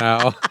looking at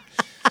now.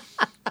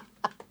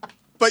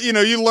 But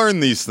you learn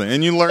these things,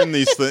 and you learn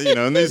these things,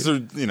 and these are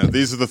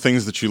the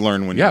things that you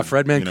learn when. Yeah,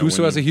 Fred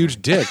Mancuso has a huge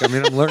dick. I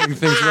mean, I'm learning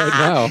things right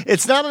now.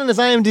 It's not on his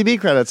IMDb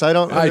credits. I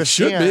don't It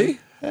should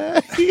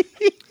understand. be.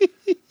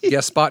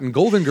 Guest spot in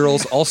Golden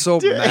Girls, also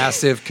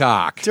massive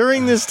cock.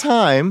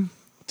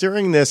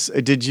 During this,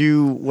 did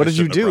you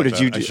do?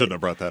 I shouldn't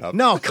have brought that up.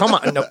 No, come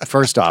on. No,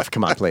 first off,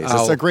 come on, please. It's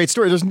Ow. a great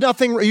story. There's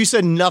nothing. You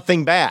said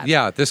nothing bad.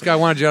 Yeah, this guy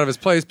wanted you out of his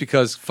place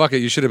because fuck it,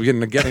 you should have been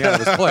getting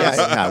out of his place.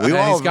 Yeah, we And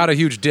all- he's got a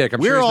huge dick.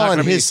 I'm We're sure he's all not on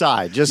gonna his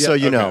side, just so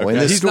you know. In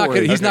this He's not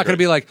story, going to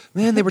be like,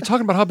 man, they were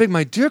talking about how big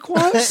my dick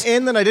was.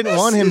 and then I didn't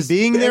want him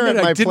being there And at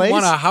then my I didn't place.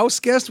 want a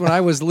house guest when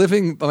I was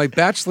living my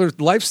bachelor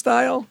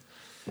lifestyle.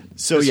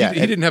 So yeah, he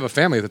didn't have a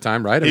family at the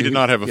time, right? He did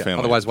not have a family.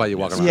 Otherwise, why are you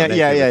walking around? Yeah, naked?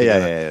 yeah.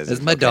 This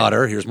is my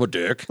daughter. Here's my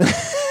dick.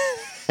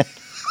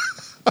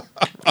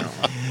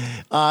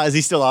 Is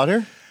he still out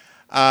here?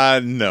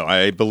 No,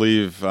 I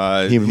believe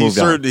He moved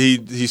served.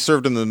 He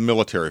served in the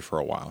military for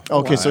a while.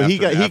 Okay, so he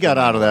got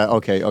out of that.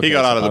 Okay, He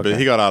got out of the okay.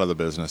 he got out of the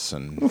business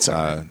and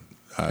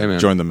man.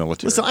 joined the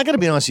military. Listen, I got to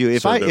be honest with you.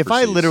 If I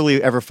Served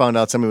literally ever found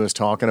out somebody was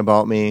talking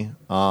about me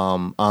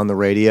on the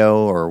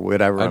radio or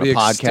whatever I'd on a be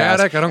podcast,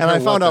 ecstatic. I don't and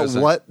care I found what out they're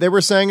saying. what they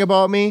were saying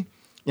about me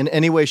in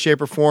any way,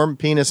 shape, or form,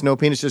 penis, no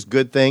penis, just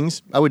good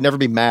things, I would never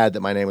be mad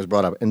that my name was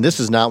brought up. And this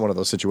is not one of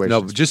those situations.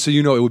 No, but just so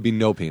you know, it would be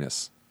no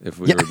penis if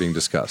we were being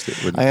discussed.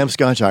 It would. I am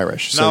Scotch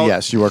Irish, so Now-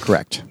 yes, you are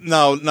correct.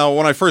 Now,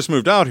 when I first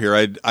moved out here,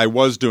 I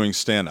was doing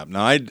stand up.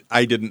 Now, I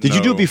didn't. Did you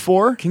do know- it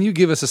before? Can you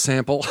give us a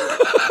sample?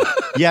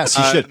 Yes,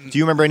 you should. Do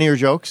you remember any of your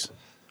jokes?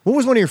 What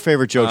was one of your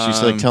favorite jokes you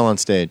used to tell on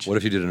stage? What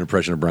if you did an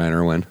impression of Brian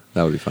Irwin?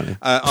 That would be funny.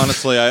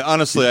 Honestly,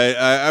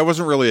 I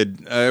wasn't really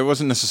I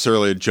wasn't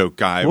necessarily a joke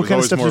guy. What kind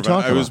of stuff more you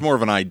talking I was about? more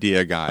of an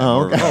idea guy.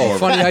 Oh, okay. Oh,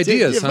 funny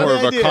ideas, huh? more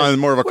of a ideas.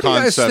 more of a What do you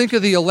guys concept. think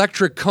of the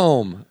electric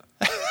comb?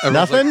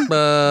 Nothing?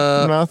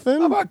 How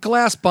Nothing? about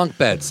glass bunk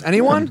beds?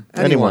 Anyone?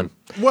 Anyone?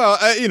 Well,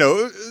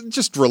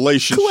 just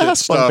relationship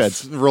Glass bunk stuff,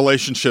 beds.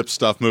 relationship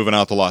stuff, moving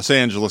out to Los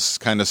Angeles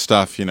kind of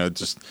stuff.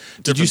 Just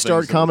Did you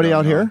start comedy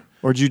out here?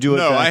 Or did you do it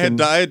No, back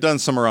I had done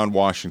some around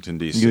Washington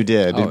D.C. You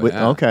did. Oh,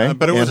 yeah. Okay.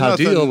 But it was And how-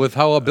 nothing- Deal with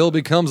how a bill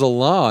becomes a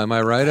law. Am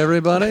I right,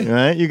 everybody?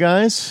 Right, you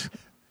guys?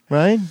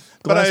 Right?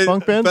 Glass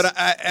bunk beds? But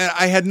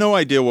I had no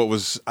idea what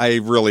was. I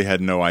really had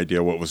no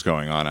idea what was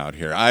going on out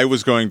here. I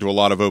was going to a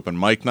lot of open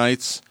mic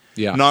nights,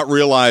 Yeah. not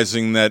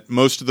realizing that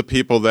most of the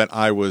people that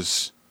I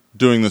was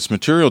doing this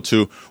material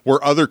to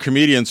were other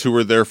comedians who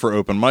were there for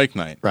open mic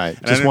night. Right. And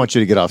I Just didn't- want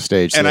you to get off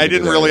stage. so and they I can do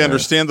didn't that. really Yeah.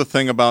 understand the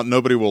thing about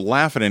nobody will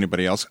laugh at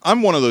anybody else.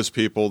 I'm one of those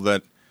people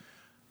that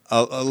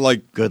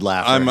like Good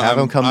laugher. Have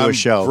him come to a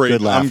show. Great,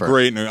 Good laugher. I'm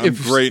great. I'm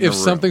great. in If a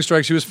room. something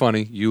strikes you as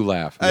funny, you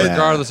laugh,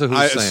 regardless of who's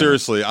saying it.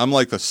 Seriously, I'm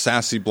like the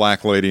sassy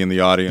black lady in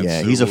the audience.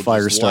 Yeah, who he's a will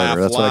fire just starter.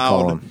 laugh That's what I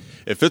call loud. him.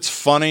 If it's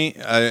funny,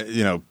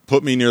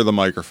 put me near the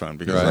microphone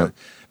Right.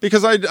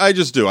 because I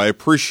just do. I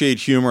appreciate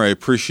humor. I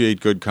appreciate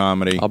good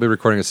comedy. I'll be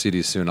recording a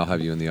CD soon. I'll have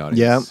you in the audience.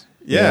 Yeah.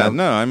 Yeah,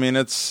 no, I mean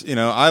it's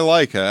I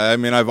like it. I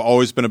mean I've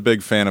always been a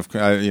big fan of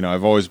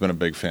I've always been a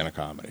big fan of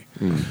comedy.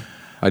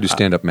 I do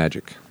stand-up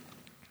magic.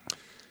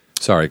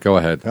 Sorry, go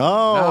ahead.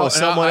 Oh,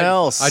 someone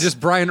else. I just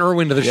Brian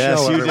Irwin to the Yes,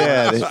 show. you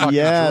everybody. did. Fucking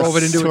Yes. drove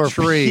it into a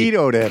tree.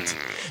 Torpedoed it.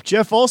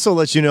 Jeff also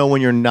lets you know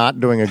when you're not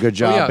doing a good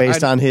job yeah,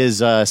 based on his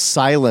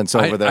silence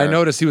over there. I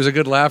noticed he was a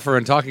good laugher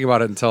and talking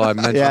about it until I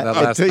mentioned Yeah, that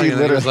last until thing. you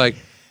And then he was literally-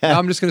 like, "No,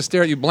 I'm just going to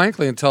stare at you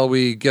blankly until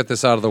we get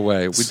this out of the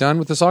way. We done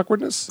with this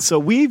awkwardness?" So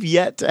we've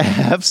yet to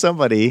have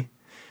somebody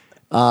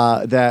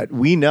that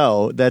we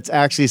know that's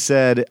actually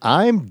said,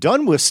 "I'm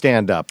done with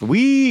stand-up."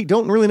 We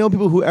don't really know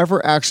people who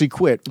ever actually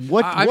quit.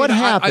 What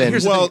happened?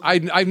 Here's the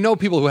thing. I know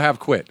people who have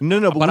quit.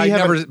 No, but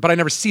I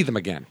never see them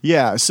again.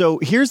 Yeah. So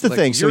here's the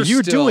thing. So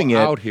you're still doing it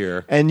out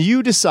here, and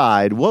you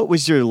decide what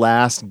was your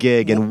last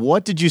gig, and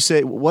what did you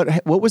say?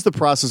 What was the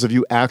process of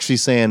you actually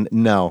saying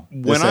no?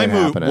 When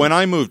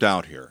I moved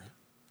out here,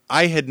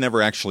 I had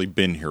never actually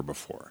been here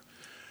before.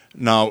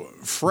 Now,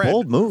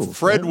 Bold move.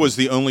 Fred was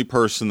the only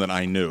person that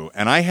I knew,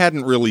 and I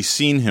hadn't really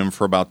seen him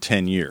for about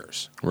 10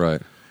 years. Right.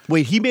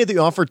 Wait, he made the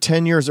offer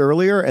 10 years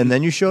earlier, and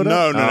then you showed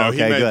up? No. Oh, He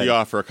made the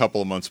offer a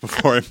couple of months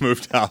before I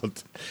moved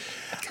out.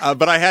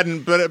 But I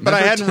hadn't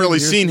really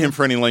seen him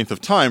for any length of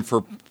time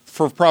for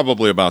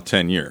probably about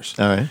 10 years.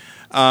 All right.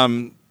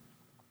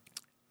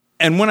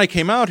 And when I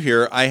came out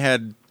here,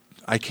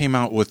 I came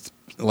out with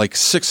like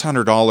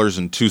 $600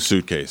 in 2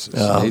 suitcases.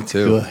 Oh, Me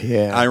too.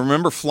 Yeah. I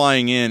remember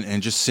flying in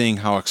and just seeing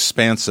how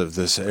expensive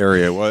this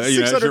area was.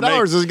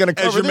 $600 is going to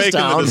cover this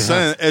town.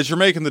 As you're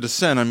making the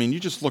descent, I mean, you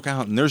just look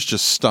out and there's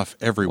just stuff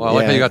everywhere. Well, I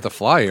like how you got to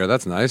fly here.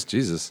 That's nice.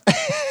 Jesus.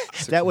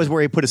 That was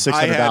where he put his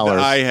 $600.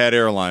 I had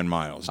airline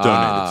miles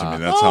donated to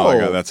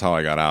me. That's how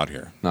I got out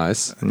here.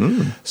 Nice.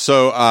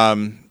 So,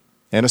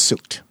 and a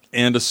suit.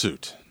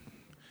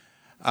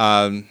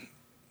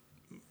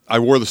 I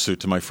wore the suit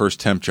to my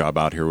first temp job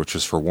out here, which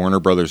was for Warner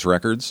Brothers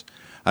Records.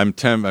 I'm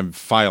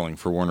filing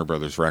for Warner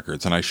Brothers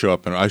Records, and I show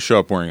up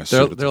wearing a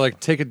suit. They're like,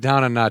 take it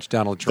down a notch,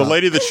 Donald Trump. The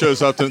lady that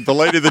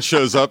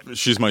shows up,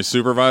 she's my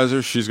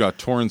supervisor. She's got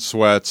torn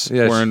sweats,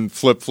 Yeah, wearing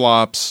flip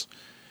flops.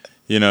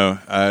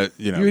 But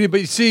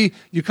you see,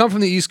 you come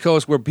from the East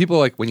Coast where people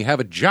like when you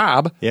have a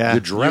job, Yeah. you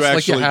dress You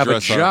like you actually have a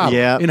dress up. job.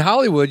 Yeah. In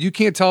Hollywood, you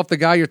can't tell if the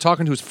guy you're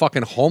talking to is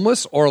fucking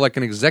homeless or like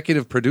an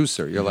executive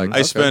producer. You're like,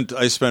 I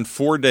okay. spent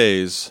 4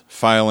 days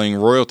filing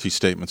royalty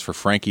statements for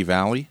Frankie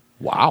Valli.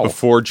 Wow.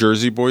 Before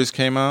Jersey Boys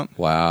came out.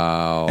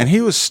 Wow. And he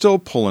was still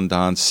pulling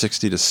down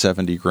 60 to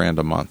 70 grand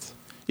a month,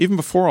 even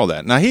before all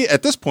that. Now,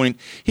 at this point,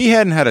 he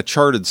hadn't had a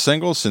charted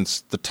single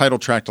since the title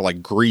track to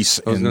like Grease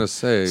in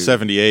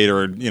 78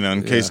 or,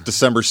 in case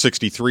December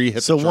 63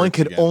 hit So the one charts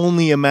could again.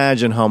 only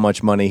imagine how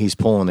much money he's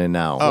pulling in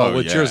now. Well,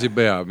 with yeah. Jersey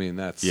Boy, I mean,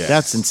 that's... Yeah.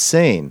 That's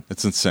insane.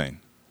 It's insane.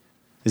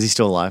 Is he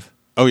still alive?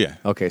 Oh, yeah.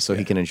 Okay, so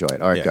he can enjoy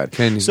it. All right, Yeah. good.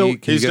 Can so he-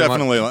 can you He's get him on-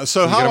 definitely...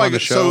 So can you get him on the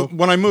show? So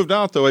when I moved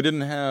out, though, I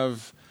didn't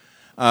have...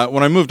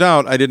 when I moved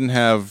out, I didn't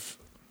have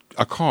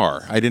a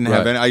car. I didn't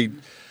have Right. any...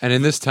 And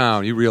in this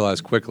town, you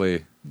realize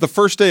quickly... The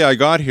first day I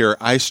got here,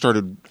 I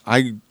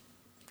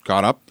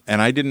got up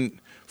and I didn't,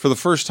 for the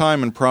first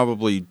time in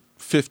probably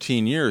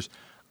 15 years,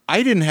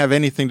 I didn't have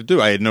anything to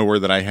do. I had nowhere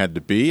that I had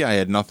to be. I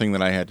had nothing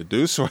that I had to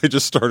do. So I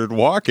just started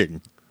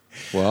walking.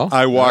 Well,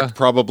 I walked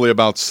probably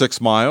about 6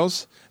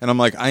 miles and I'm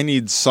like, I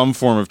need some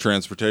form of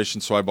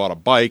transportation. So I bought a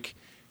bike,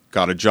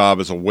 got a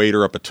job as a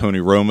waiter up at Tony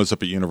Roma's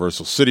up at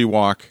Universal City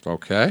Walk.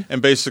 Okay.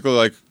 And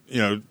basically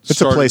it's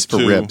a place for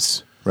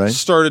ribs, right?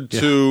 Started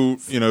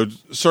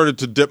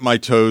to dip my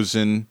toes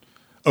in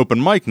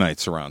open mic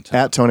nights around town.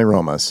 At Tony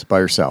Roma's by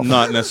yourself.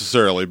 Not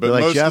necessarily, but You're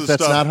like, most Jeff, of the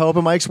that's stuff, not how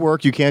open mics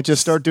work. You can't just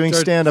start doing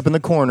stand-up in the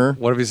corner.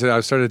 What if he said,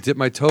 I started to dip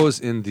my toes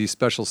in the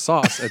special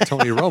sauce at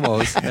Tony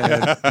Romo's,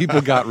 and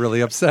people got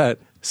really upset.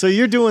 So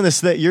you're doing this.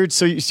 So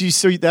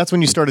that's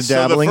when you started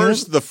dabbling in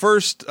it? the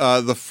first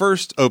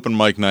open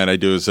mic night I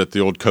do is at the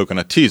old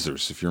Coconut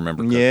Teasers, if you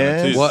remember. Coconut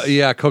Yes. Teasers. Well,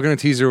 yeah, Coconut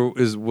Teaser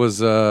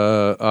was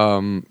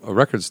a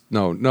records.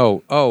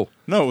 No. Oh,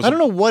 No, it was I don't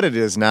know what it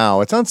is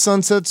now. It's on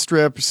Sunset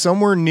Strip,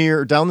 somewhere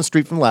down the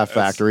street from Laugh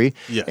Factory,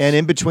 yes. and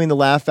in between the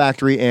Laugh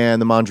Factory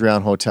and the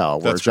Mondrian Hotel,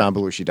 where That's John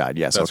Belushi died.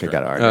 Yes, That's okay, right.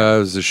 got it. All right. it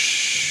was a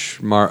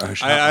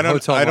I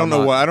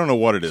don't know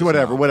what it is.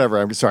 Whatever.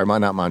 I'm sorry,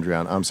 not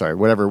Mondrian. I'm sorry.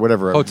 Whatever.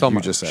 Hotel you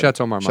Mar- just said.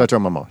 Chateau Marmont. Chateau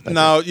Marmont. Thank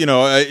you.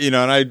 Now,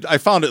 and I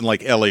found it in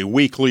like LA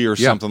Weekly or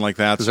something like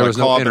that. 'cause So there I was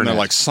no call up and internet. they're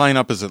like, sign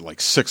up is at like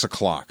 6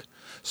 o'clock.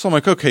 So I'm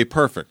like, okay,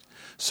 perfect.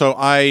 So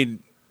I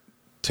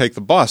take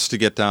the bus to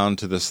get down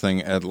to this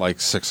thing at like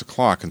 6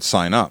 o'clock and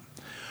sign up.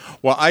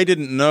 Well, I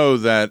didn't know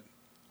that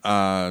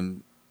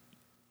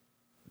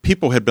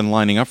people had been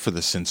lining up for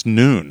this since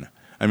noon.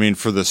 I mean,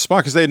 for this spot,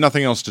 because they had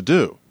nothing else to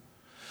do.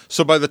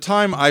 So by the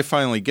time I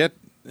finally get,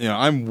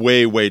 I'm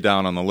way, way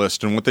down on the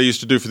list. And what they used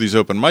to do for these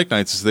open mic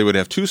nights is they would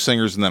have 2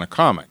 singers and then a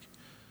comic.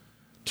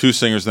 2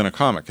 singers, then a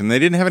comic. And they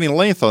didn't have any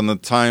length on the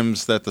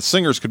times that the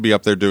singers could be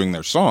up there doing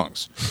their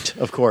songs.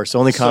 Of course,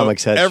 only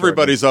comics So had.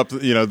 everybody's up,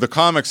 the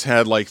comics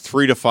had like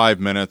 3 to 5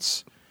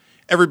 minutes.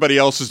 Everybody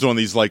else is doing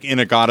these like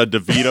Inagata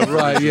DeVita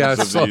right, yeah.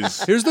 versions So, of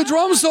these. here's the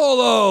drum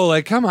solo.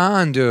 Like, come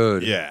on,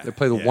 dude. Yeah, They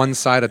play the yeah, one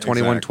side of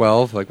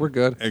 2112. Like, we're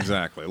good.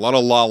 Exactly. A lot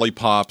of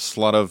lollipops, a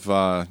lot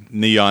of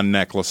neon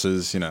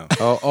necklaces, So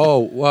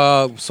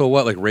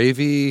what, like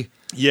Ravey?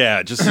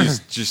 Yeah, just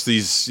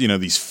these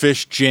these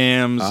fish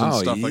jams and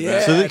Oh, stuff like yeah.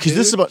 that. So because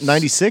this is about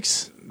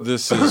 96.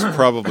 This is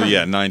probably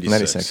 96.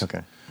 96.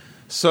 Okay.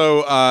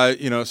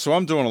 So so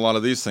I'm doing a lot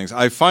of these things.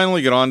 I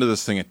finally get onto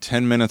this thing at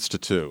 10 minutes to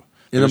 2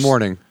 In the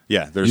morning.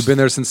 Yeah, You've been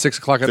there since 6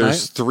 o'clock at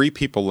There's night? 3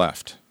 people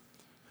left.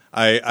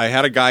 I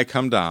had a guy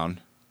come down.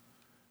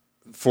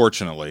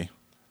 Fortunately,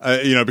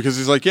 Because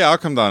he's like, yeah, I'll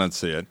come down and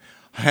see it.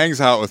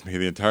 Hangs out with me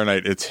the entire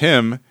night. It's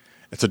him.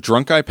 It's a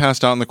drunk guy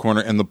passed out in the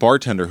corner, and the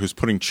bartender who's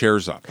putting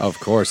chairs up. Of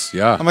course,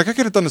 yeah. I'm like, I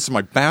could have done this in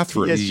my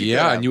bathroom. Yes,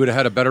 And you would have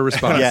had a better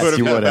response. Yes,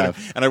 you would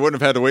have. And I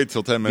wouldn't have had to wait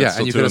till 10 minutes. Yeah,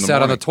 and you could have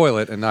sat on the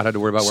toilet and not had to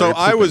worry about. So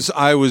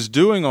I was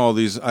doing all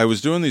these. I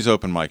was doing these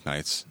open mic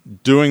nights,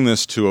 doing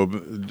this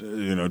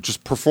to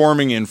just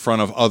performing in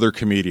front of other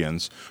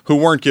comedians who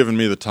weren't giving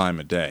me the time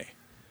of day,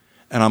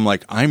 and I'm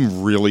like,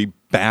 I'm really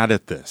bad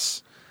at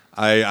this.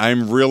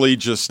 I'm really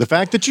just The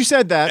fact that you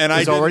said that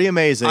is already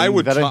amazing. I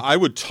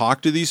would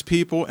talk to these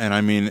people, and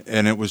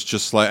and it was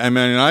just like,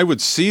 I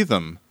would see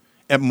them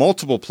at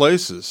multiple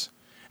places,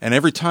 and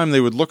every time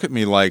they would look at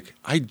me like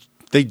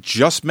they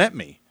just met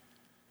me,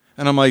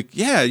 and I'm like,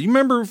 yeah, you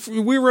remember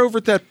we were over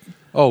at that.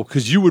 Oh,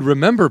 because you would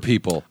remember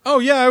people. Oh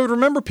yeah, I would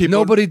remember people.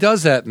 Nobody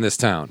does that in this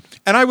town.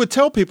 And I would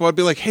tell people, I'd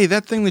be like, hey,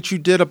 that thing that you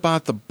did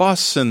about the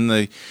bus and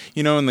the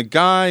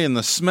guy and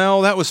the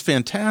smell, that was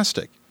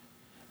fantastic.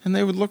 And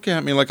they would look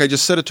at me like I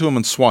just said it to them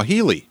in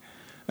Swahili.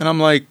 And I'm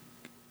like,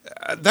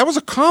 that was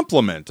a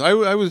compliment.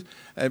 I was,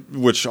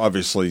 which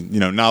obviously,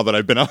 now that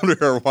I've been out here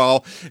a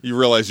while, you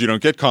realize you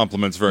don't get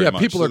compliments very much. Yeah,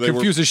 people are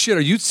confused as shit.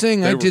 Are you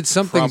saying I did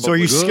something So are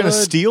you going to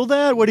steal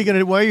that? What are you going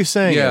to? Why are you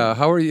saying? Yeah,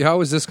 it?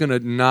 how is this going to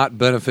not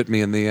benefit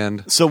me in the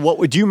end?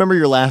 So do you remember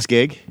your last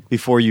gig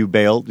before you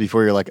bailed?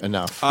 Before you're like,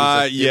 enough?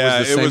 Yeah, it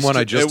was the same one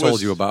I just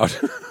told you about.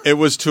 It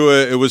was to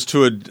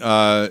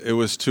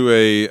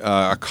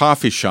a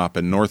coffee shop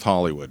in North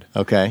Hollywood.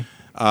 Okay.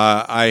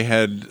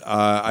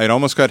 I'd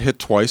almost got hit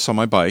twice on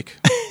my bike.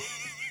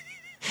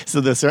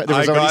 So there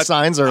was already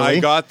signs early. I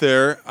got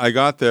there.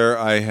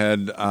 I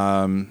had.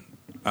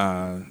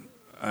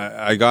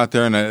 I got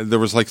there, and there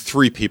was like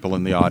 3 people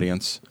in the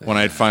audience when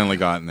I had finally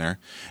gotten there.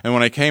 And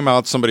when I came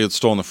out, somebody had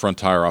stolen the front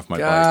tire off my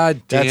bike.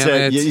 God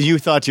damn it! You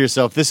thought to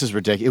yourself, "This is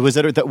ridiculous."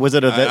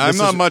 I'm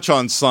not much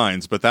on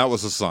signs, but that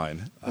was a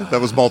sign. That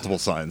was multiple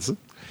signs.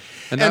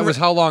 And that was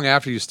how long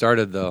after you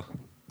started, though?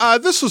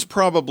 This was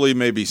probably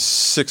maybe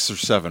 6 or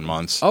 7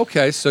 months.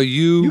 Okay, so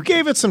you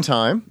gave it some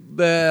time.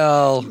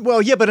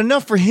 Well, yeah, but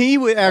enough for he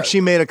actually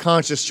made a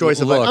conscious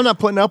choice of like, I'm not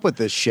putting up with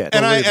this shit.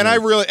 And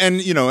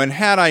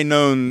had I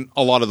known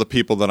a lot of the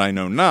people that I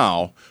know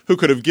now who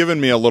could have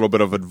given me a little bit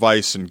of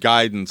advice and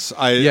guidance,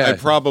 I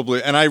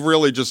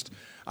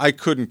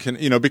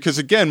couldn't, because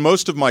again,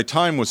 most of my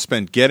time was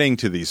spent getting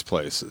to these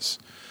places.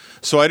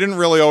 So I didn't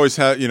really always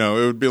have, it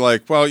would be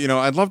like, well,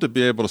 I'd love to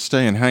be able to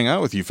stay and hang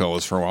out with you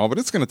fellas for a while, but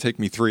it's going to take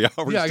me 3 hours to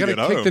get home. Yeah, I got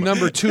to kick the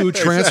number 2,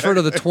 transfer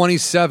to the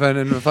 27,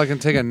 and if I can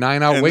take a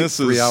 9-hour wait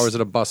 3 hours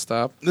at a bus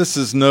stop. This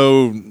is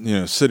no,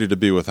 city to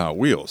be without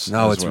wheels.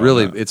 No, it's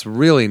really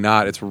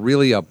not. It's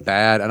really a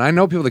bad, and I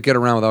know people that get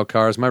around without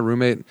cars. My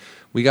roommate,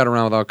 we got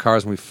around without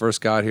cars when we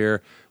first got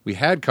here. We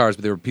had cars,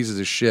 but they were pieces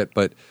of shit,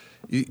 but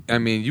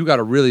you got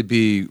to really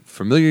be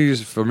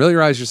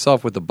familiarize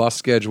yourself with the bus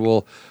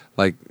schedule,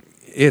 like.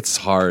 It's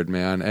hard,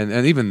 man.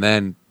 And even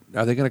then,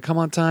 are they going to come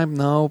on time?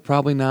 No,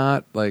 probably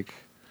not. But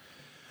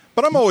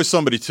I'm always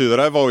somebody, too, that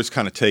I've always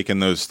kind of taken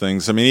those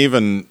things. I mean,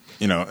 even,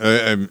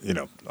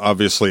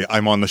 obviously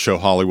I'm on the show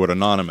Hollywood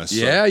Anonymous.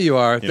 Yeah, you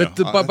are. By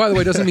the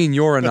way, it doesn't mean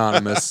you're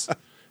anonymous.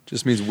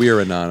 Just means we're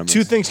anonymous.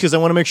 2 things, because I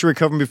want to make sure we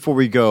cover them before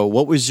we go.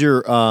 What was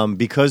your,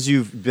 because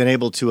you've been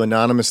able to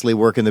anonymously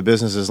work in the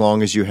business as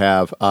long as you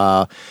have,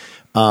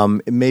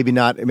 maybe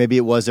not. Maybe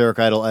it was Eric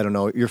Idle. I don't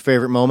know. Your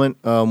favorite moment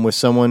with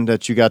someone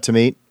that you got to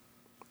meet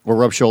or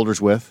rub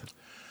shoulders with?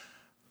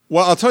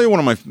 Well, I'll tell you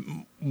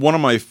one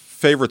of my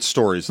favorite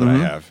stories that I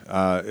have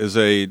is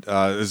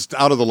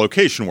out of the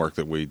location work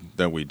that we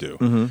do.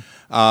 Mm-hmm.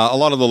 A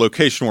lot of the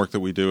location work that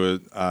we do.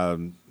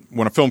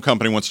 When a film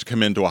company wants to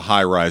come into a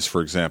high rise,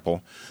 for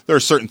example, there are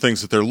certain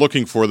things that they're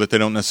looking for that they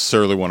don't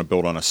necessarily want to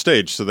build on a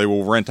stage. So they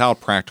will rent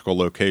out practical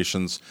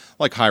locations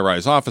like high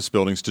rise office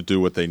buildings to do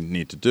what they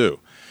need to do.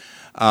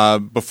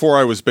 Before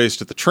I was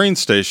based at the train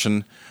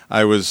station,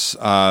 I was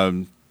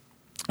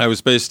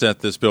based at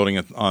this building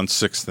on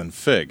 6th and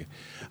Fig,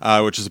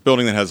 which is a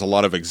building that has a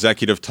lot of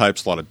executive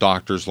types, a lot of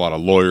doctors, a lot of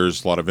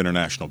lawyers, a lot of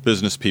international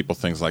business people,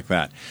 things like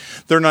that.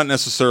 They're not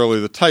necessarily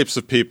the types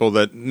of people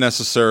that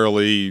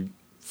necessarily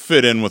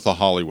fit in with the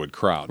Hollywood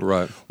crowd.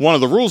 Right. One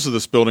of the rules of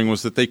this building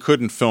was that they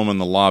couldn't film in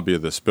the lobby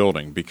of this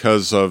building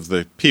because of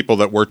the people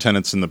that were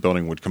tenants in the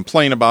building would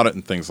complain about it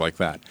and things like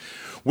that.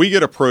 We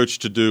get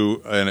approached to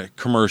do a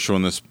commercial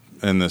in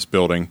this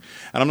building,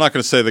 and I'm not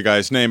going to say the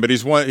guy's name, but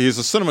he's a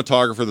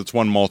cinematographer that's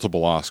won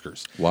multiple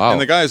Oscars. Wow! And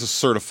the guy is a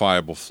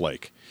certifiable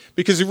flake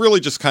because he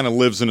really just kind of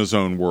lives in his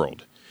own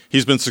world.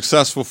 He's been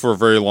successful for a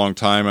very long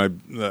time,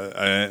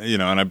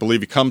 and I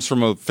believe he comes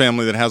from a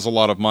family that has a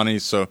lot of money,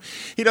 so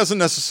he doesn't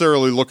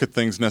necessarily look at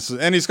things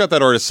and he's got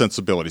that artist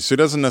sensibility, so he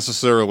doesn't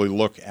necessarily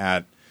look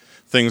at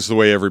things the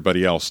way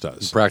everybody else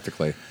does.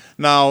 Practically.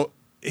 Now.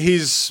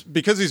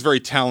 Because he's very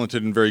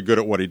talented and very good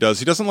at what he does,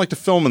 he doesn't like to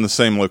film in the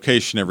same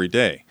location every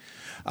day.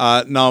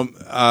 Now,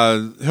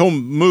 he'll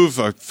move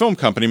a film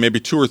company maybe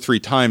 2 or 3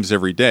 times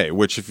every day,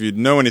 which if you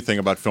know anything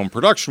about film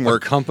production A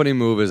work... company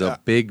move is a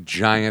big,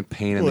 giant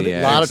pain in the A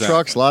ass. lot of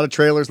trucks, a lot of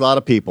trailers, a lot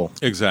of people.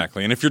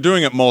 Exactly. And if you're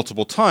doing it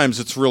multiple times,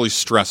 it's really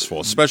stressful,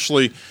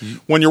 especially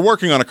when you're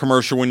working on a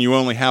commercial when you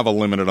only have a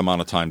limited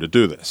amount of time to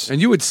do this.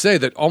 And you would say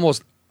that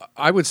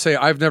I would say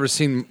I've never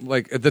seen,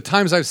 like, the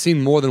times I've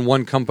seen more than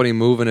one company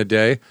move in a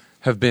day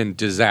have been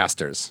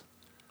disasters.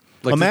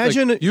 Like,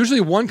 Imagine- usually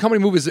one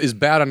company move is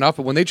bad enough,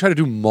 but when they try to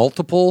do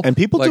multiple, And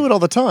people do it all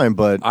the time,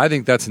 but I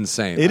think that's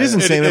insane. it is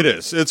insane. It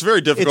is. It's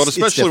very difficult, It's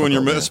especially when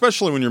difficult, you're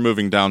especially when you're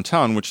moving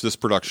downtown, which this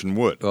production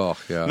would. Oh,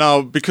 yeah.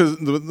 Now, because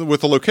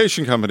with the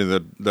location company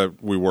that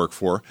we work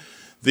for,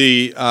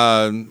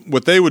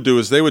 what they would do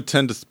is they would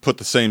tend to put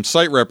the same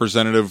site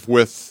representative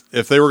with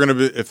if they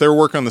were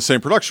working on the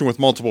same production with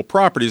multiple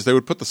properties, they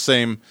would put the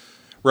same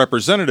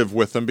representative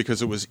with them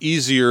because it was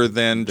easier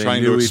than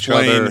trying to knew each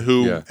explain other.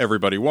 who Yeah.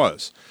 everybody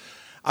was.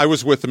 I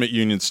was with them at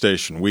Union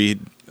Station. We,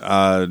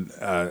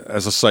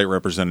 as a site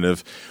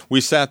representative,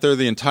 we sat there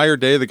the entire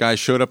day. The guy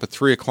showed up at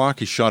 3:00.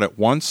 He shot it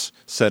once,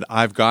 said,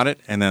 "I've got it,"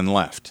 and then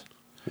left.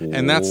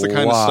 And that's the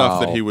kind of stuff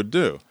that he would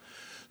do.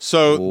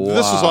 So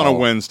this was on a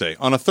Wednesday.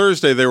 On a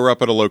Thursday, they were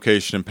up at a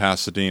location in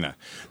Pasadena.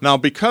 Now,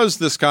 because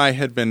this guy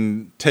had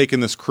been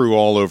taking this crew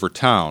all over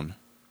town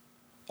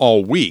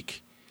all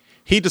week,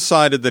 he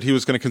decided that he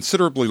was going to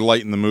considerably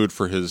lighten the mood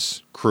for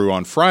his crew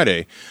on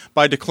Friday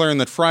by declaring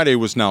that Friday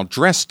was now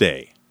dress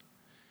day,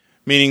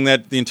 meaning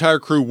that the entire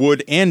crew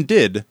would and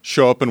did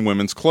show up in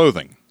women's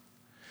clothing.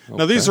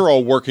 Now, these are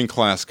all working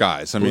class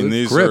guys. I mean,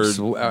 these Grips.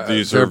 are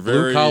They're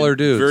very blue-collar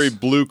dudes. very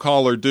blue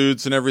collar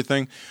dudes and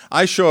everything.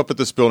 I show up at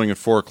this building at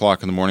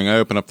 4:00 in the morning. I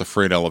open up the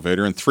freight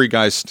elevator, and 3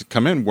 guys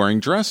come in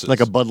wearing dresses, like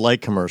a Bud Light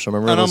commercial.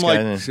 Remember And those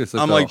I'm guys? It's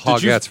like I'm the like,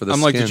 Hogettes for the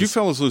I'm like, did you skins.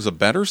 fellas lose a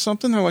bet or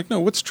something? They're like, no,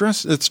 what's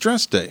dress? It's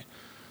dress day.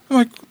 I'm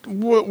like,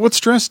 what's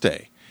dress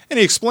day? And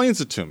he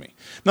explains it to me.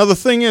 Now, the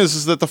thing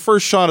is that the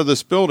first shot of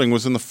this building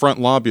was in the front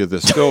lobby of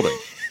this building.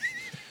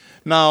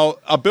 Now,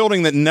 a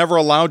building that never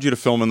allowed you to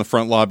film in the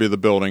front lobby of the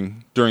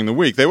building during the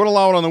week. They would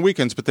allow it on the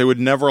weekends, but they would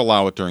never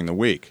allow it during the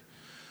week.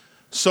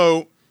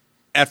 So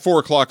at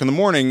 4:00 in the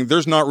morning,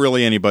 there's not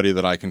really anybody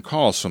that I can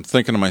call. So I'm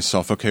thinking to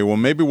myself, okay, well,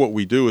 maybe what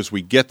we do is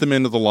we get them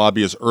into the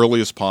lobby as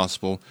early as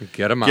possible.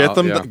 Get them Get out,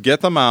 them, yeah.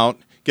 get them out.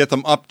 Get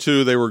them up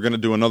to. They were going to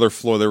do another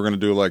floor. They were going to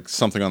do like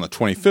something on the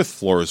 25th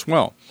floor as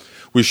well.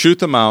 We shoot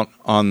them out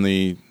on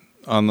the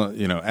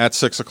at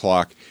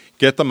 6:00.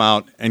 Get them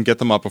out and get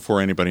them up before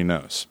anybody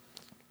knows.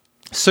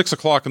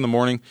 6:00 in the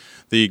morning,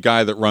 the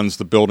guy that runs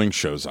the building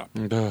shows up,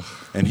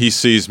 and he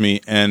sees me,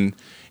 and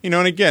and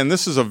again,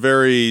 this is a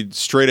very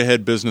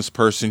straight-ahead business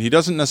person. He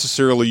doesn't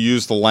necessarily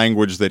use the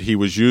language that he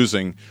was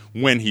using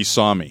when he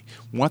saw me.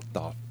 What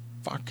the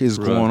fuck is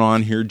going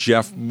on here,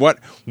 Jeff? What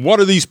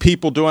are these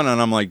people doing? And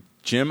I'm like,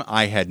 Jim,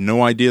 I had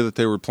no idea that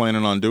they were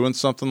planning on doing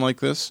something like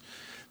this.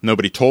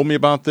 Nobody told me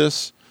about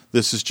this.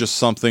 This is just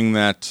something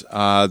that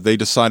they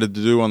decided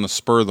to do on the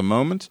spur of the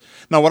moment.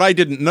 Now, what I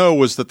didn't know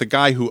was that the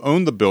guy who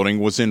owned the building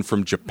was in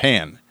from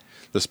Japan.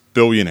 This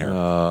billionaire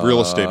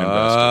real estate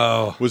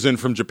investor was in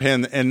from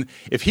Japan. And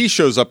if he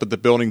shows up at the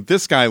building,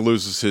 this guy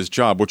loses his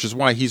job, which is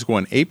why he's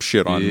going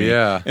apeshit on me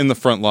in the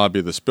front lobby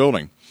of this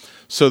building.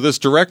 So this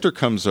director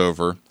comes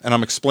over, and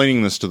I'm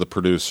explaining this to the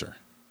producer.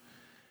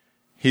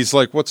 He's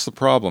like, what's the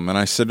problem? And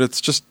I said, it's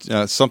just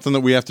something that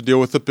we have to deal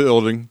with the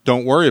building.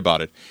 Don't worry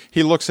about it.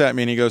 He looks at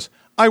me and he goes,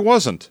 I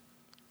wasn't.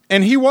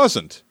 And he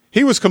wasn't.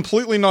 He was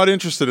completely not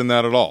interested in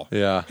that at all.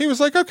 Yeah. He was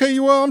like, okay,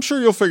 well, I'm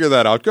sure you'll figure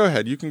that out. Go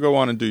ahead. You can go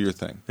on and do your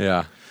thing.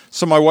 Yeah.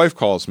 So my wife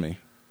calls me.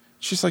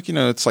 She's like,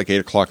 it's like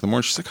 8:00 in the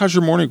morning. She's like, how's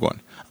your morning going?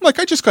 I'm like,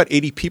 I just got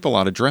 80 people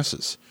out of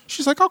dresses.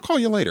 She's like, I'll call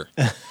you later.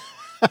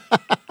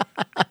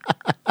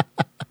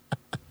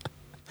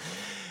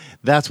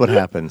 That's what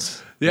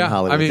happens. Yeah, in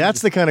Hollywood. I mean-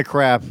 that's the kind of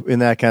crap in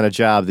that kind of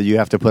job that you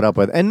have to put up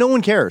with, and no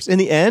one cares. In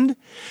the end,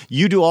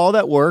 you do all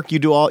that work. You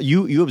do all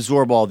you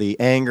absorb all the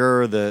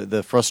anger,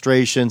 the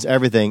frustrations,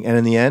 everything, and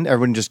in the end,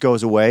 everyone just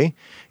goes away.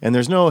 And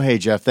there's no, hey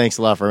Jeff, thanks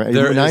a lot for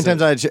There 9 isn't.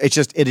 times out.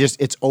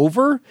 It's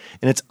over,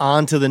 and it's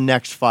on to the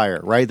next fire.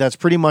 Right? That's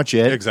pretty much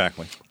it.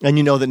 Exactly. And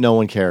you know that no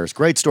one cares.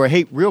 Great story.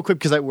 Hey, real quick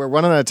because we're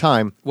running out of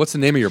time. What's the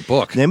name of your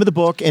book? Name of the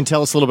book, and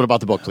tell us a little bit about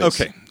the book, please.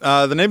 Okay.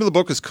 The name of the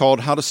book is called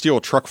How to Steal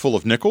a Truck Full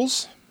of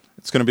Nickels.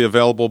 It's going to be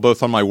available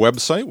both on my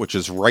website, which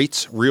is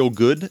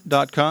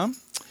writesrealgood.com,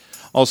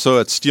 also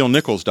at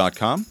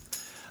stealnickels.com.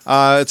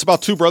 It's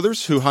about 2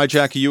 brothers who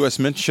hijack a U.S.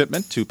 mint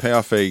shipment to pay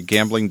off a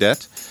gambling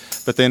debt,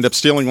 but they end up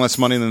stealing less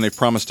money than they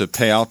promised to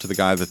pay out to the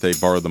guy that they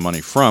borrowed the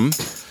money from.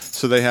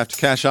 So they have to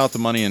cash out the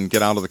money and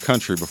get out of the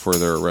country before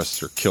they're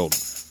arrested or killed.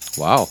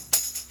 Wow.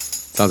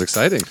 Sounds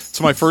exciting.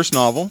 It's my first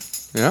novel.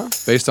 Yeah.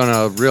 Based on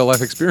a real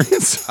life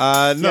experience.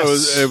 No,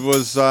 Yes. it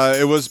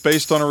is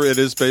based on a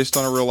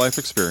real life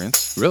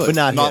experience. Really? But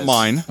not Not his.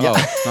 mine. Oh.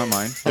 Not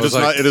mine. was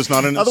like- It is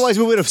not an. Otherwise,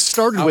 we would have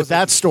started with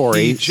that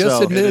story. He just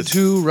so- admitted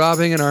to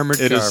robbing an armored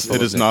It car. is. full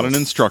It of is not an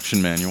nickels.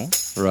 instruction manual.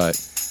 Right.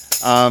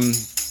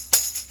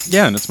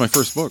 Yeah, and it's my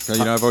first book.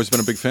 I've always been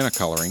a big fan of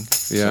coloring.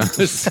 Yeah.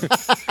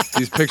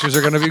 These pictures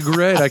are going to be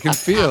great. I can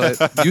feel it.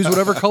 Use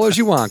whatever colors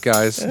you want,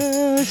 guys.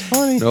 It's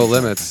funny. No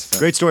limits.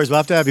 Great stories. We'll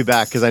have to have you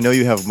back because I know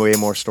you have way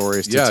more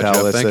stories to tell.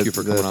 Jeff, It's thank you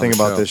for coming the on thing the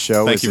about show. this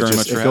show Thank is you very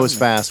much for it having goes me.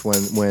 fast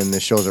when the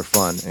shows are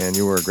fun, and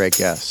you were a great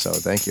guest. So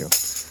thank you.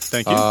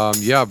 Thank you.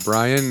 Yeah,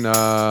 Brian,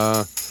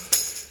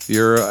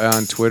 you're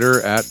on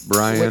Twitter at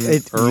Brian You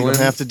Irwin. don't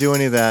have to do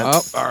any of that.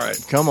 Oh, all right.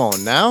 Come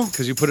on now.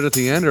 Because you put it at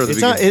the end or the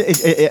It's not,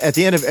 beginning? at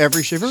the end of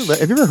every show.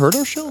 Have you ever heard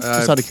our show?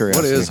 Just out of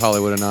curiosity. What is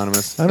Hollywood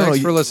Anonymous? I don't Thanks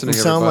know. for listening,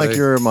 You sound everybody. like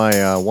you're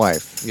my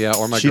wife. Yeah,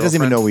 or my She doesn't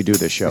even girlfriend. know we do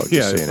this show. Just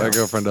Yeah, so you know. my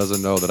girlfriend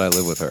doesn't know that I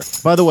live with her.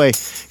 By the way,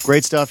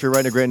 great stuff. You're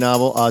writing a great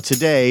novel.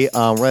 Today,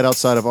 right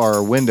outside of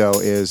our window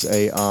is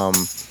a,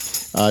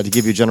 to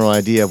give you a general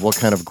idea of what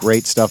kind of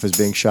great stuff is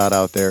being shot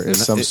out there,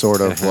 is some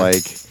sort of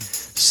like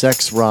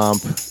sex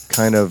romp,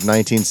 kind of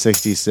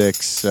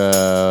 1966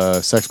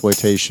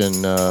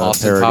 sexploitation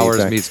Austin parody Powers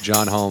thing. meets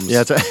John Holmes.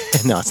 Yeah,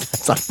 no,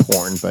 it's not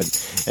porn, but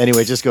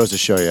anyway, it just goes to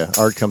show you,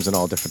 art comes in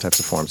all different types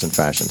of forms and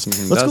fashions.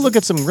 Let's go does. look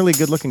at some really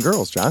good-looking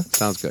girls, John.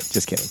 Sounds good.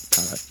 Just kidding.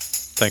 All right.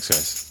 Thanks,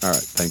 guys. All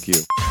right. Thank you.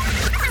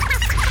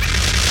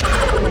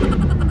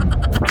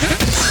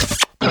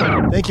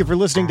 Thank you for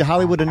listening to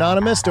Hollywood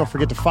Anonymous. Don't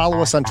forget to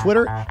follow us on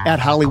Twitter at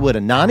Hollywood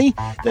Anani.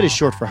 That is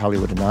short for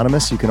Hollywood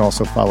Anonymous. You can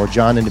also follow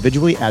John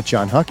individually at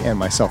John Huck and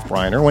myself,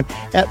 Brian Irwin,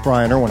 at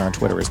Brian Irwin on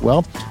Twitter as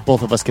well.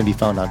 Both of us can be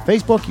found on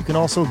Facebook. You can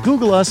also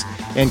Google us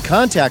and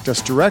contact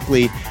us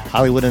directly,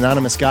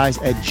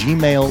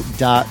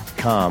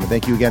 HollywoodAnonymousGuys@gmail.com.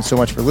 Thank you again so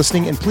much for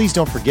listening, and please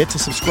don't forget to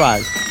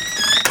subscribe